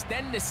to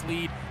extend this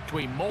lead to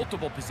a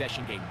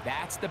multiple-possession game.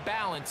 That's the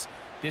balance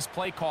this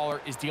play caller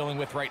is dealing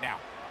with right now.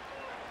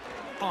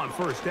 On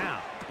first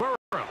down,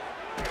 Burrow.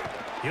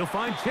 He'll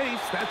find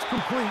Chase. That's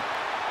complete.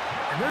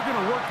 And they're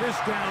going to work this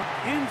down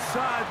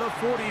inside the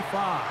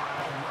 45.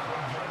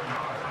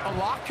 A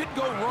lot could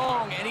go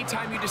wrong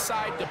anytime you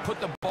decide to put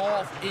the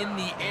ball in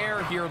the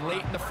air here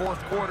late in the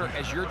 4th quarter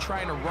as you're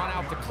trying to run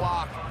out the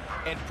clock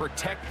and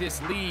protect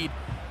this lead.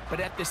 But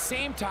at the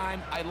same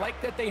time, I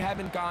like that they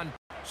haven't gone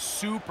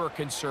super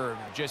conservative,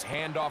 just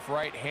handoff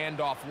right,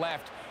 handoff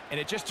left, and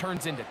it just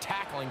turns into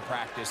tackling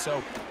practice.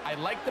 So I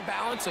like the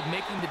balance of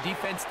making the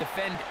defense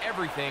defend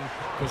everything,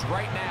 because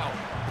right now,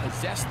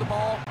 possess the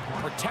ball,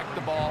 protect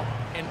the ball,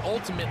 and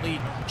ultimately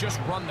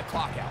just run the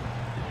clock out.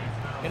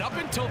 And up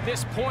until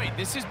this point,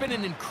 this has been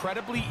an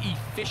incredibly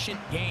efficient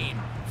game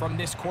from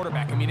this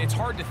quarterback. I mean, it's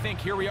hard to think.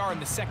 Here we are in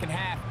the 2nd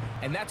half,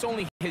 and that's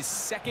only his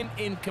 2nd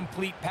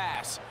incomplete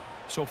pass.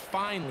 So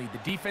finally, the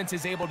defense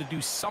is able to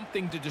do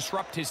something to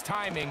disrupt his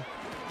timing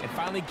and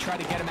finally try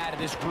to get him out of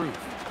this groove.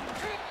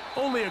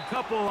 Only a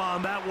couple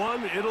on that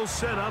one. It'll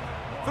set up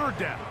 3rd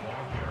down.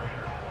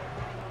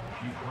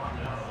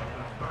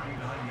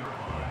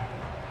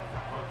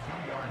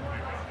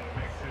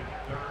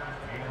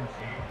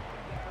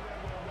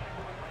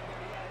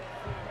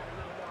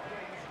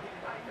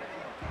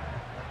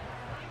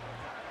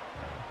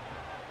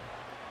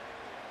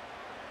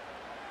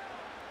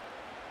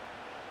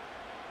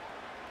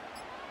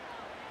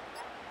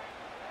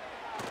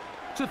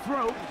 To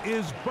throw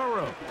is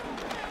Burrow.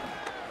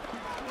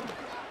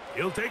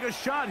 He'll take a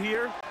shot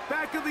here.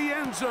 Back of the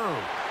end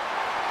zone.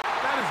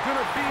 That is going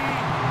to be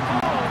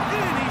hauled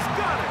in. He's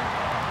got it.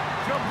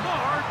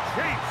 Jamar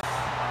Chase.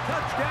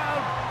 Touchdown,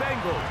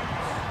 Bengals.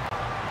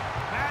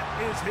 That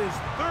is his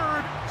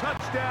third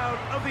touchdown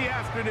of the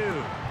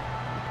afternoon.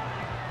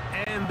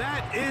 And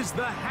that is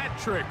the hat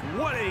trick.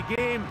 What a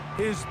game.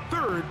 His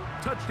third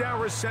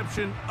touchdown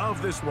reception of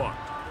this one.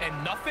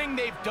 And nothing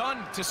they've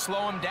done to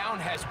slow him down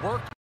has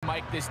worked,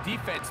 Mike. This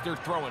defense, they're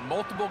throwing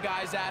multiple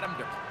guys at him.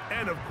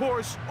 And, of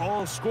course,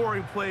 all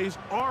scoring plays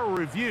are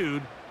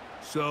reviewed.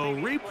 So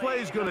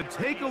replay's going to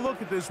take a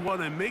look at this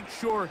one and make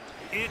sure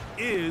it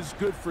is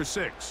good for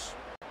 6.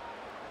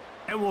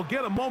 And we'll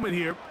get a moment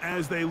here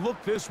as they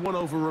look this one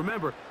over.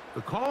 Remember,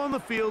 the call on the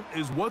field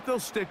is what they'll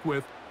stick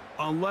with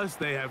unless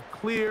they have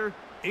clear,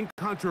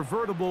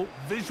 incontrovertible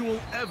visual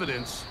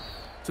evidence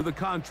to the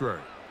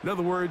contrary. In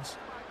other words,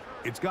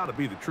 it's got to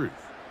be the truth.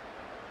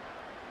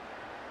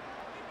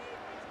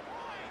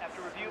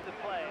 After review of the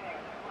play,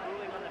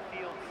 ruling on the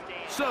field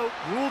stays. So,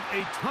 ruled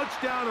a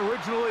touchdown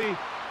originally.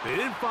 They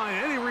didn't find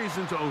any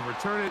reason to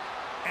overturn it,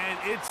 and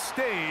it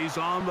stays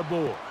on the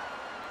board.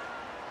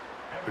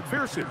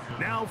 McPherson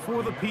now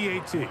for the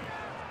PAT.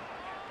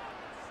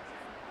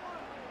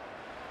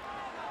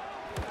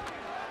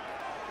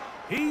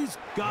 He's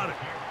got it.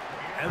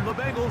 And the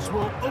Bengals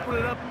will open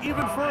it up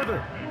even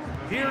further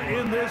here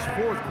in this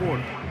fourth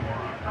quarter.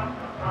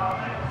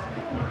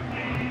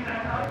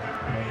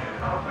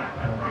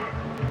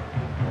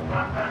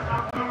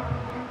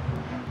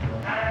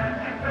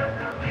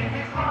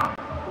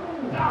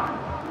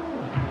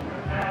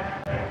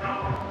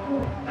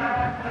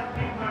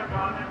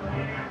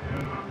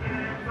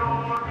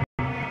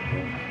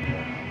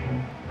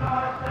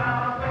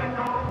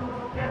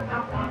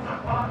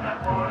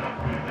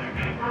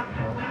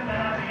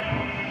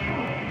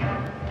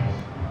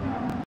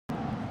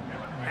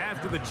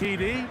 After the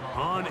TD,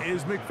 on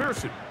is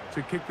McPherson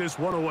to kick this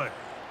one away.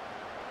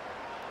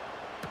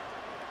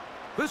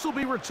 This will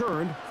be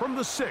returned from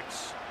the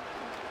 6.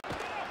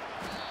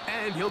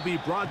 And he'll be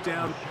brought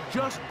down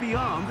just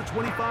beyond the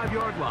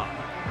 25-yard line.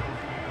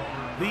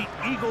 The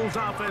Eagles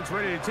offense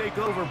ready to take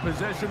over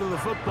possession of the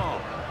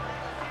football.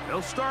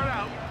 They'll start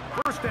out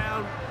first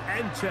down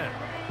and 10.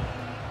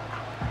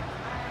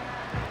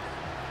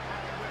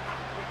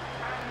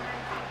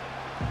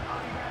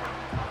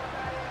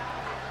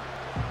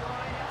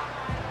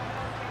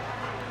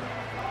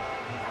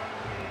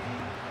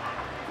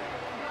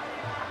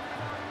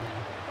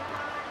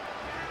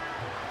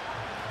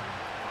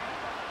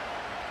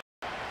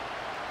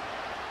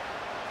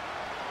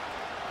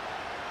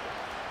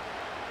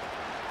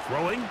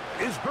 Throwing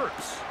is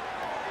Hurts.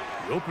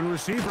 The open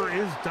receiver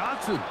is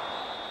Dotson.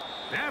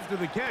 After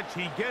the catch,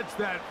 he gets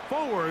that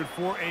forward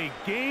for a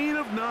gain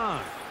of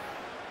 9.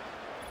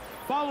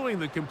 Following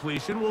the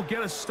completion, we'll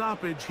get a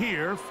stoppage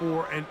here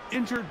for an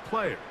injured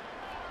player.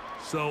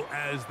 So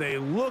as they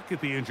look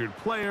at the injured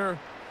player,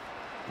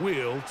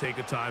 we'll take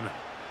a timeout.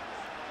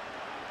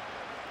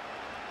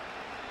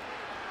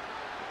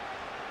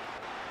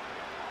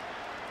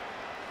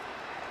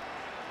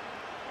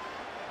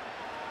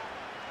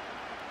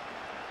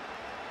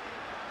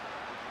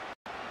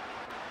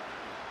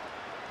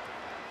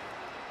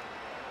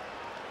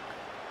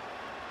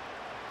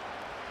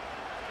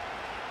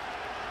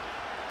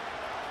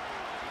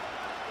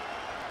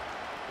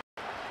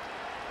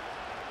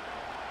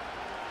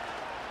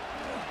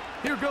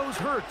 Here goes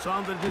Hurts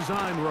on the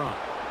design run.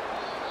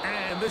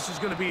 And this is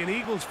going to be an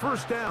Eagles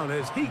first down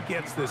as he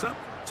gets this up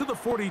to the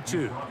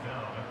 42.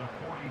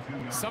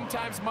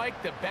 Sometimes,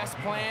 Mike, the best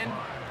plan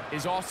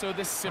is also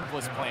the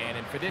simplest plan.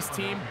 And for this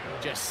team,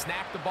 just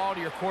snap the ball to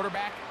your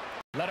quarterback,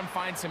 let him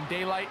find some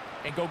daylight,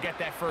 and go get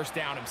that first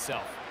down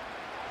himself.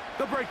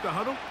 They'll break the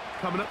huddle.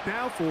 Coming up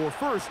now for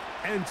first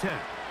and 10.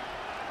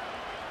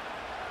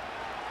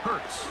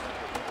 Hurts.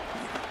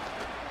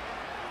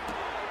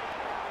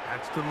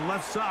 That's to the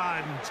left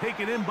side and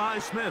taken in by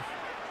Smith.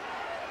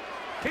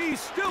 He's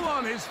still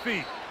on his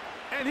feet.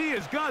 And he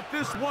has got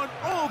this one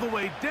all the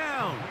way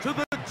down to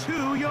the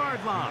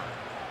 2-yard line.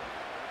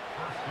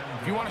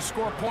 If you want to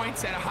score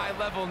points at a high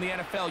level in the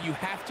NFL, you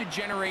have to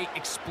generate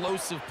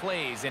explosive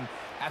plays. And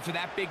after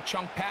that big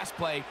chunk pass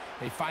play,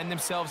 they find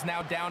themselves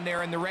now down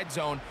there in the red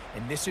zone.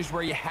 And this is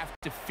where you have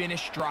to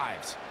finish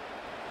drives.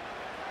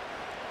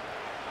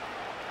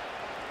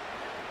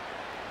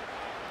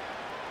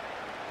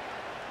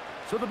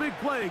 So the big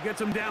play gets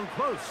him down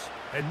close.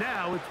 And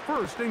now it's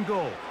first and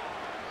goal.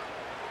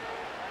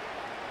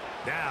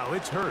 Now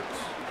it's Hurts.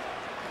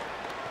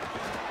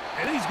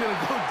 And he's going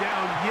to go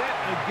down yet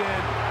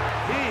again.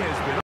 He has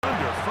been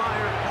under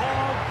fire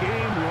all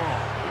game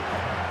long.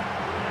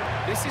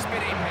 This has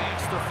been a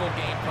masterful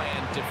game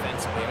plan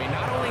defensively. I mean,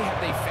 not only have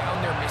they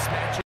found their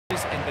mismatches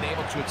and been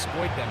able to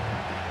exploit them,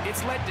 it's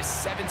led to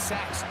 7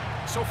 sacks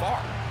so far.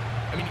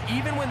 I mean,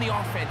 even when the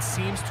offense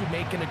seems to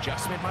make an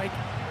adjustment, Mike,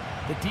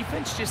 the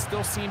defense just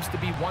still seems to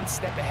be one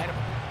step ahead of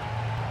them.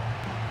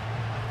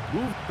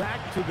 Move back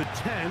to the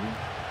 10.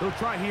 They'll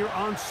try here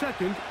on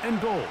second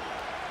and goal.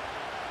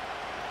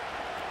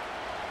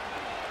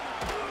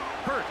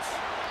 Hurts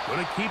going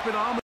to keep it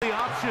on with the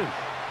option.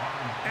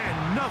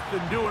 And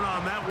nothing doing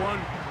on that one.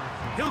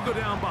 He'll go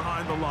down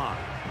behind the line.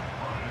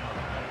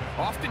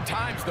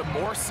 Oftentimes, the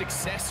more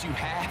success you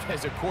have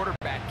as a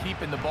quarterback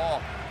keeping the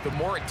ball, the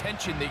more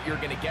attention that you're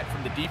going to get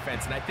from the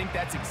defense, and I think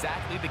that's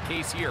exactly the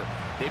case here.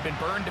 They've been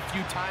burned a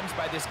few times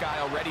by this guy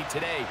already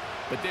today,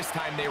 but this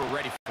time they were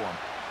ready for him.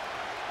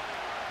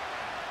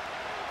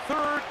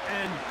 3rd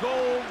and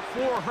goal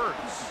for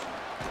Hurts.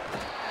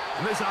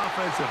 And this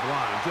offensive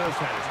line just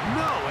has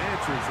no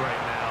answers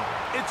right now.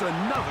 It's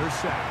another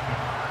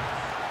sack.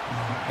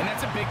 And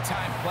that's a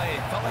big-time play.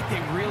 It felt like they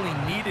really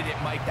needed it,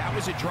 Mike. That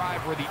was a drive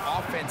where the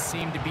offense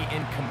seemed to be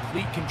in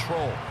complete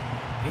control.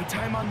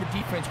 Anytime on the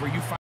defense where you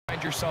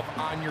find yourself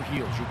on your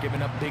heels, you're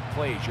giving up big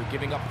plays, you're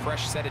giving up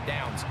fresh set of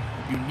downs,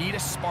 you need a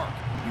spark.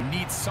 You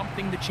need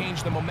something to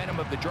change the momentum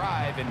of the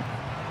drive, and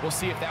we'll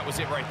see if that was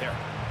it right there.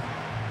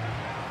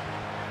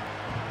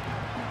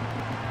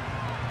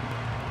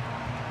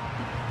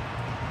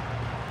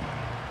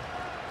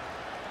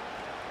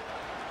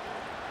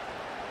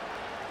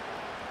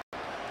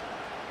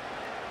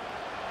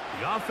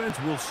 The offense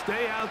will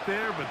stay out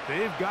there, but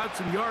they've got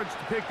some yards to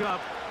pick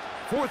up.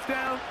 4th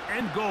down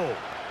and goal.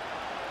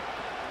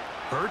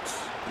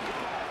 Hurts.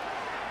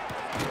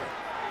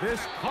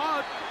 This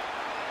caught,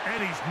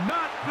 and he's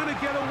not going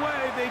to get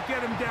away. They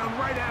get him down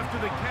right after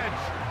the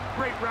catch.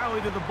 Great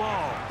rally to the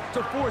ball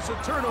to force a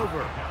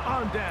turnover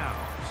on downs.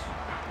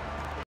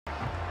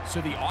 So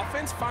the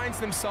offense finds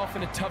themselves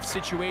in a tough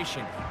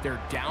situation.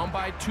 They're down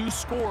by 2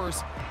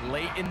 scores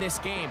late in this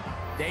game.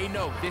 They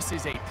know this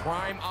is a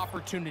prime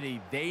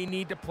opportunity. They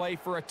need to play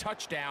for a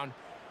touchdown,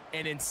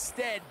 and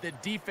instead the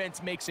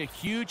defense makes a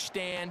huge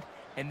stand,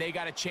 and they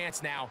got a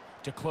chance now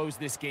to close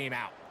this game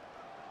out.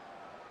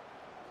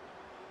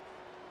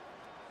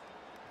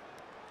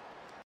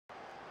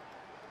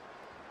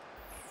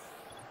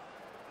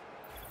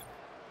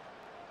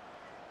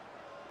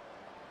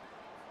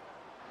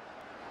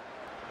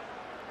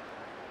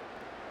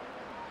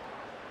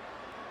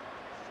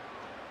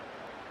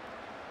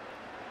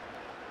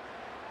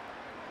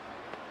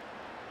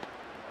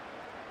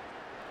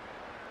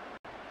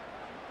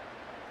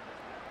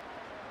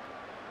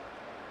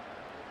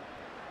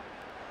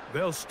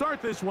 They'll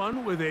start this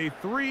one with a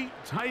 3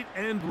 tight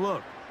end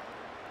look.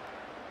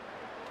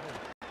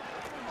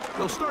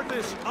 They'll start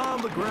this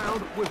on the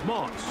ground with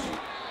Moss.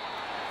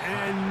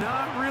 And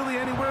not really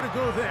anywhere to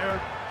go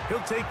there. He'll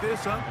take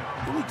this up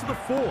only to the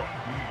 4.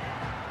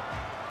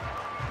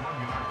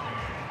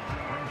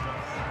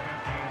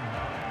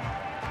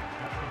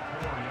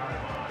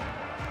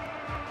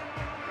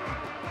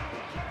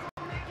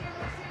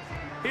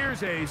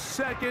 Here's a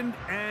 2nd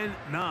and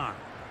 9.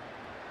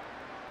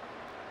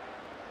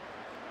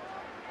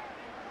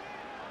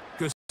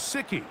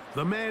 Gesicki,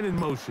 the man in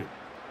motion.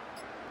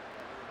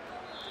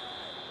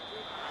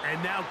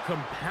 And now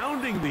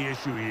compounding the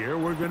issue here,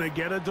 we're going to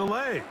get a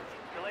delay.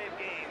 Delay of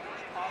game.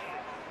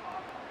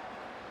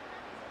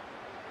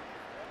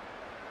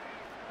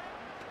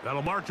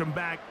 That'll march them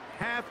back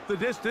half the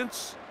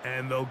distance,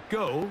 and they'll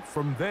go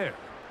from there.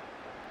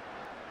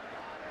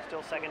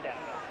 Still 2nd down.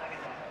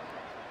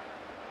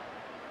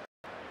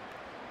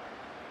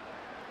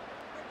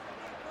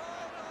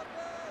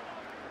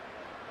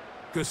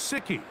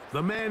 Gesicki,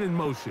 the man in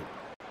motion.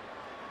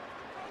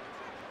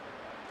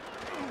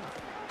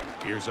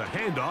 Here's a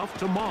handoff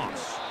to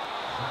Moss.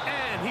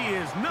 And he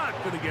is not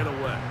going to get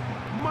away.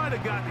 Might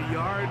have gotten a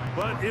yard,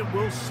 but it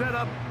will set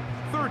up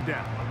 3rd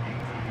down.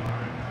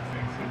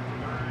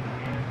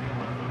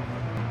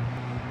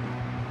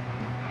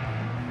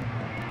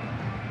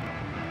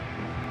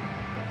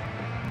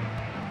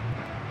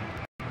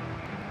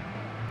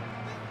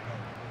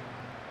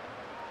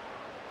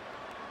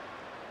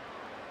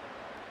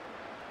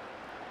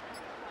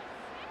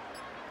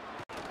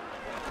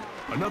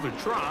 Another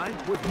try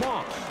with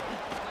Moss.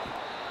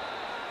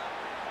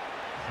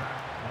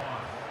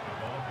 The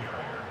ball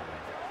carrier,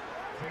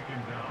 taken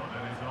down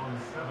at his own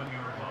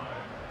 7-yard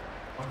line.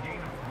 A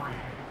gain of 3.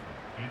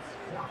 It's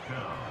 4th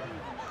down.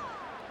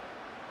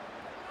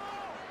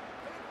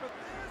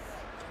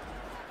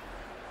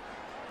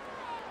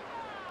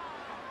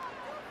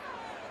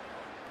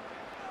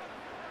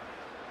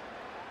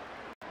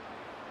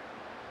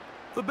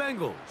 The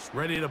Bengals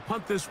ready to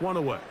punt this one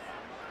away.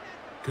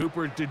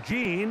 Cooper to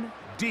Gene,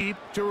 deep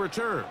to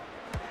return.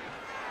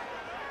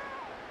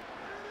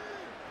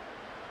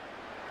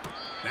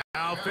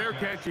 Now fair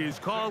catch is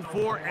called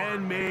for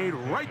and made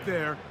right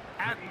there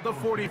at the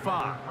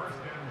 45.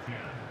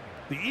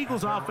 The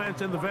Eagles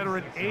offense and the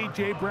veteran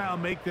A.J.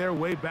 Brown make their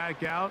way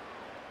back out.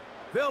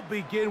 They'll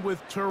begin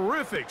with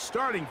terrific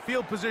starting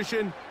field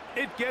position.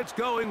 It gets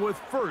going with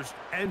 1st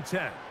and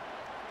 10.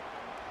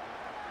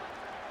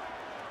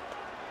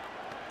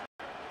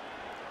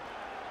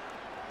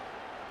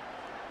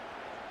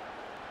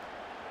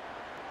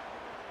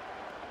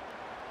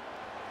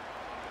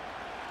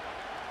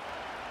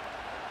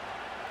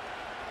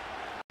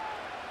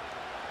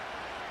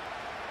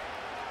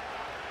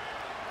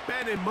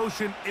 Man in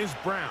motion is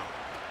Brown.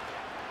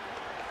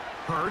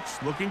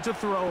 Hurts looking to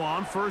throw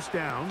on 1st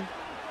down.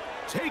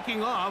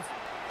 taking off.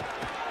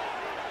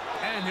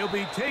 And he'll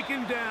be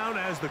taken down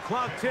as the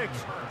clock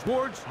ticks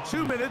towards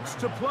 2 minutes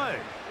to play.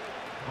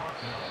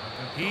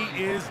 He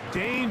is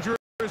dangerous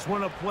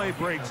when a play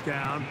breaks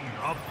down.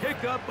 A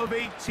pickup of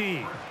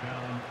 18.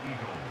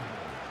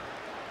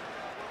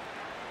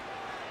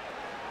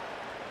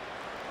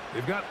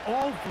 They've got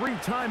all 3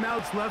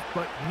 timeouts left,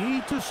 but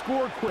need to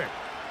score quick.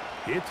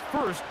 It's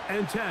 1st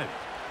and 10.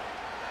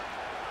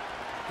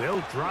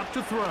 They'll drop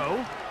to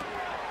throw.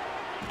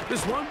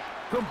 This one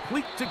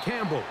complete to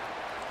Campbell.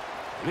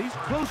 And he's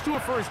close to a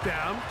first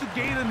down to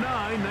gain a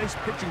 9. Nice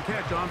pitch and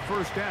catch on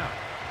first down.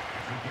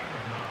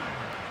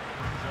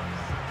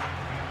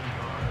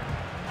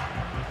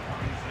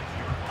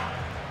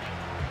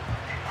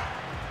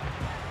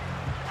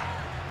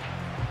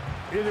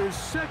 It is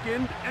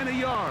 2nd and a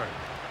yard.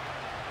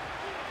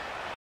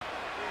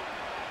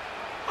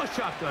 A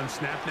shotgun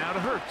snap now to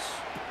Hurts.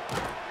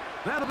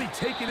 That'll be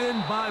taken in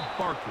by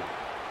Barkley.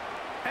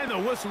 And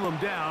they'll whistle him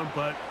down,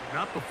 but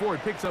not before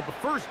he picks up a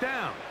first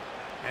down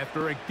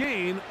after a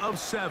gain of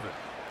 7.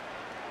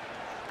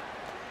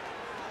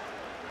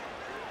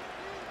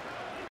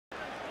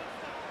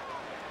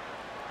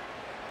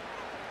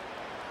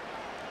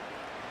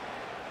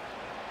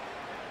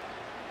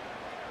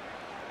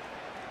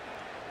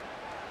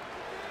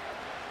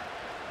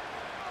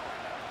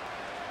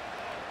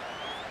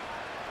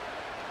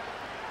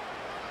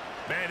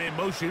 Man in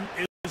motion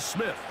is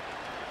Smith.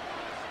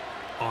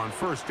 On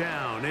first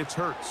down, it's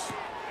Hurts.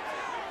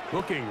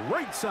 Looking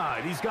right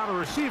side, he's got a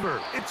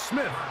receiver. It's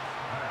Smith.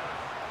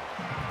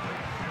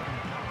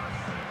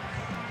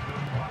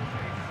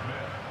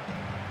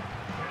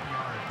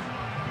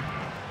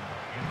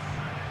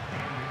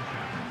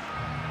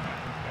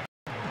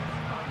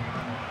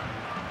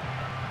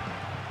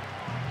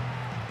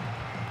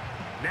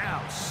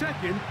 Now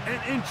 2nd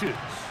and inches.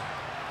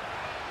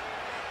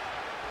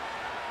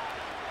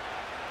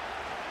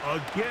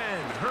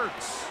 Again,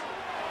 Hurts.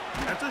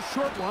 That's a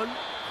short one,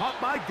 caught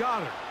by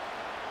Goddard.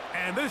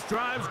 And this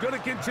drive's going to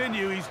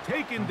continue. He's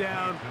taken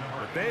down,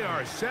 but they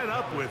are set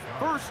up with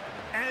 1st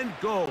and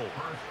goal.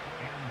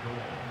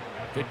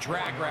 The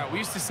drag route. We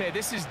used to say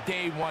this is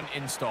day 1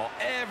 install.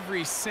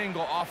 Every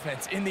single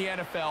offense in the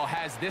NFL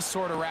has this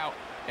sort of route,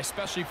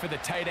 especially for the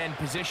tight end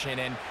position.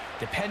 And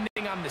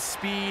depending on the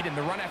speed and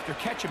the run after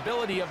catch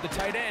ability of the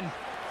tight end,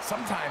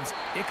 sometimes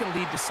it can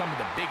lead to some of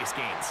the biggest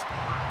gains.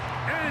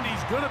 And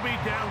he's going to be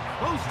down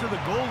close to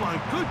the goal line.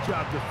 Good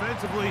job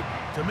defensively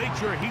to make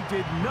sure he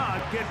did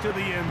not get to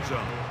the end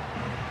zone.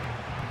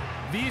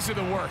 These are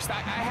the worst. I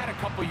had a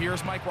couple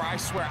years, Mike, where I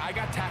swear I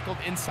got tackled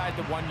inside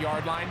the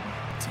 1-yard line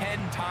 10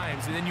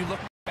 times. And then you look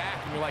back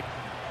and you're like,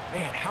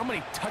 man, how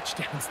many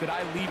touchdowns did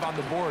I leave on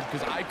the board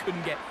because I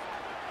couldn't get...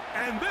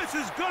 And this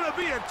is going to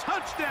be a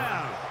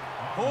touchdown.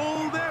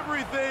 Hold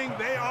everything.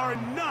 They are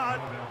not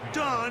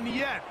done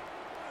yet.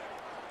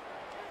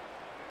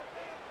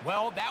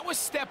 Well, that was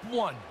step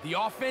 1. The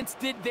offense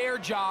did their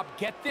job,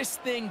 get this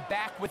thing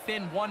back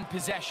within 1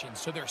 possession,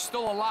 so they're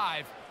still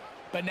alive.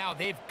 But now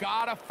they've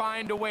got to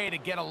find a way to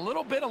get a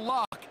little bit of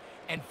luck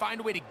and find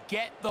a way to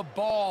get the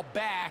ball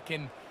back,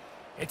 and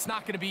it's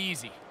not going to be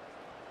easy.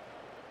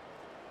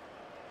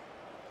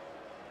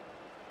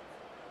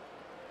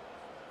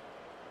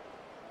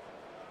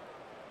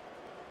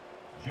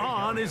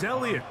 On is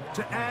Elliott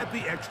to add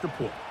the extra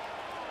point.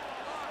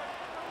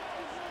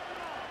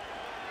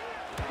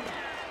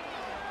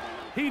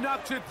 He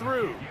knocks it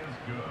through.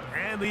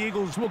 And the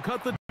Eagles will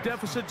cut the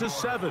deficit to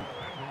 7.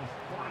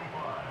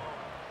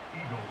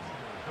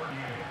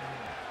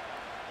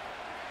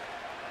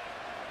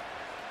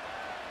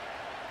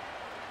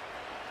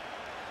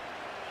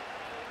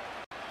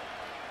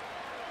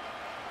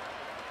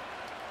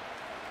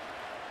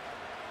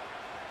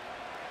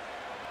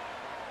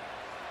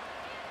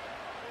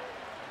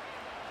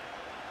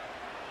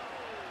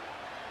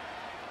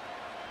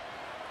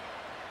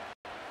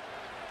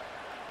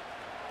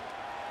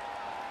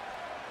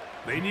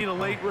 They need a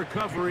late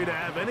recovery to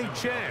have any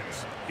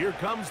chance. Here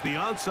comes the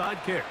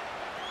onside kick.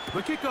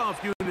 The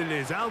kickoff unit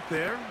is out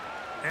there,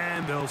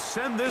 and they'll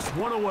send this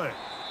one away.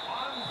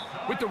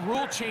 With the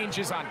rule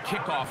changes on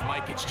kickoff,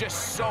 Mike, it's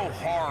just so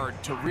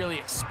hard to really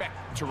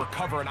expect to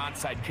recover an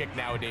onside kick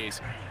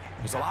nowadays.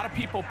 There's a lot of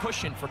people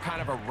pushing for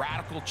kind of a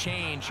radical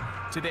change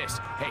to this.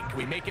 Hey, can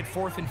we make it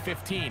 4th and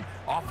 15?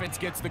 Offense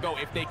gets the go.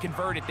 If they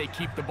convert it, they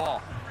keep the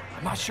ball.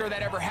 I'm not sure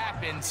that ever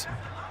happens,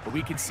 but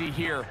we can see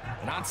here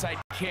an onside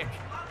kick.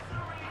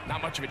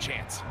 Not much of a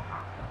chance.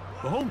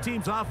 The home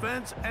team's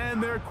offense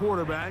and their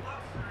quarterback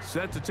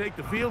set to take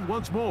the field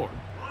once more.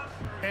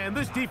 And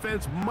this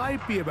defense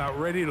might be about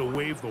ready to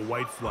wave the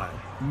white flag.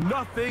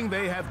 Nothing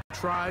they have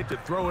tried to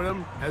throw at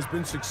him has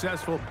been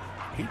successful.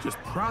 He just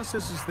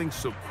processes things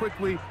so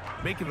quickly,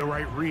 making the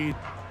right read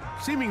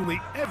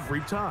seemingly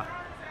every time.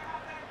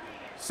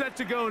 Set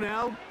to go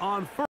now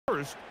on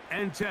 1st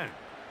and 10.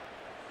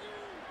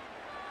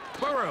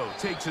 Burrow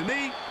takes a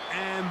knee,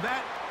 and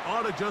that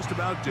ought to just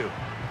about do it.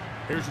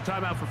 Here's a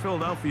timeout for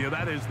Philadelphia.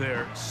 That is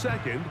their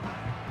 2nd.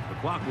 The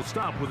clock will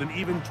stop with an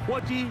even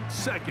 20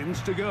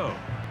 seconds to go.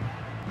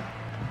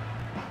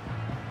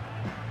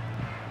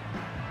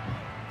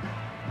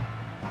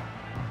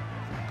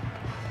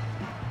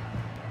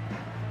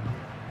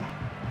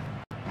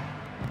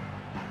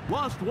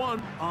 Lost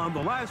one on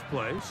the last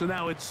play, so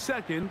now it's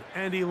 2nd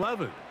and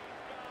 11.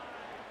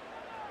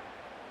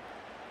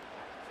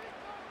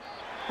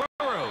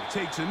 Burrow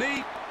takes a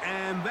knee,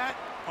 and that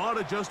ought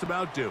to just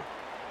about do.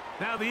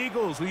 Now the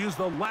Eagles will use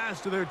the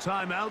last of their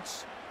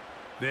timeouts.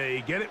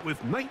 They get it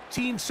with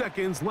 19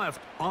 seconds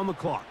left on the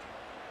clock.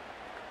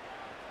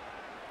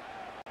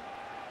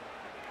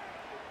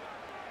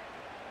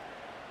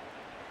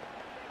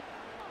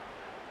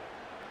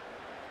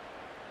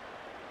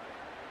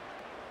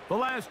 The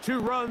last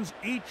 2 runs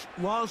each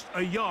lost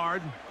a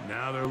yard.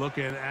 Now they're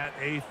looking at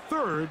a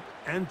 3rd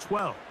and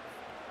 12.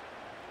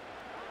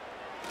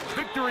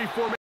 Victory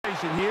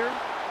formation here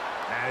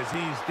as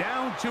he's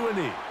down to a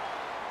knee.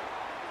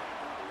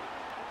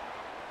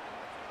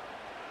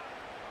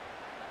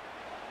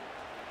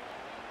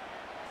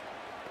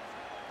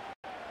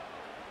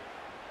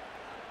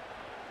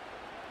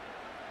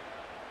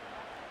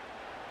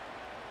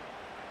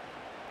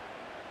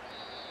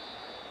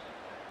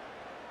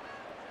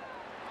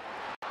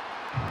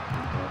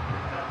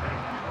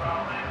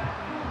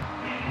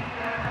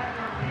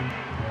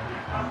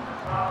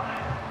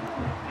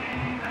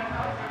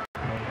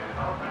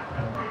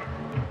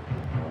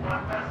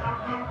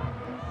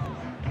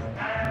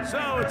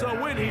 So it's a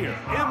win here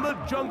in the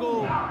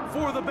jungle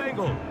for the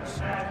Bengals.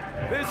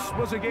 This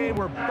was a game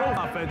where both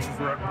offenses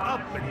were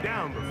up and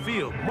down the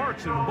field,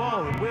 marching the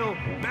ball and will,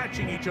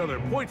 matching each other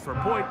point for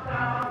point.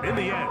 In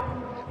the end,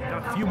 they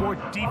got a few more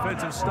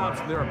defensive stops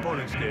than their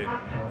opponents did.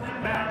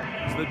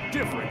 That is the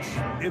difference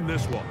in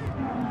this one.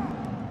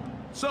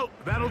 So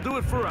that'll do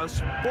it for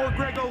us. For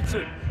Greg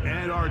Olson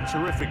and our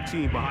terrific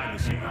team behind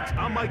the scenes,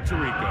 I'm Mike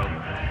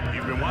Tirico.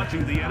 You've been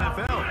watching the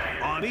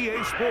NFL on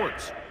EA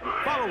Sports.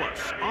 Follow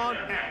us on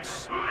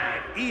X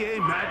at EA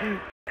Madden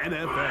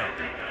NFL.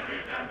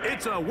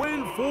 It's a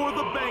win for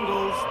the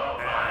Bengals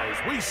as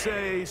we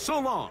say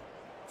so long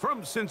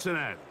from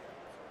Cincinnati.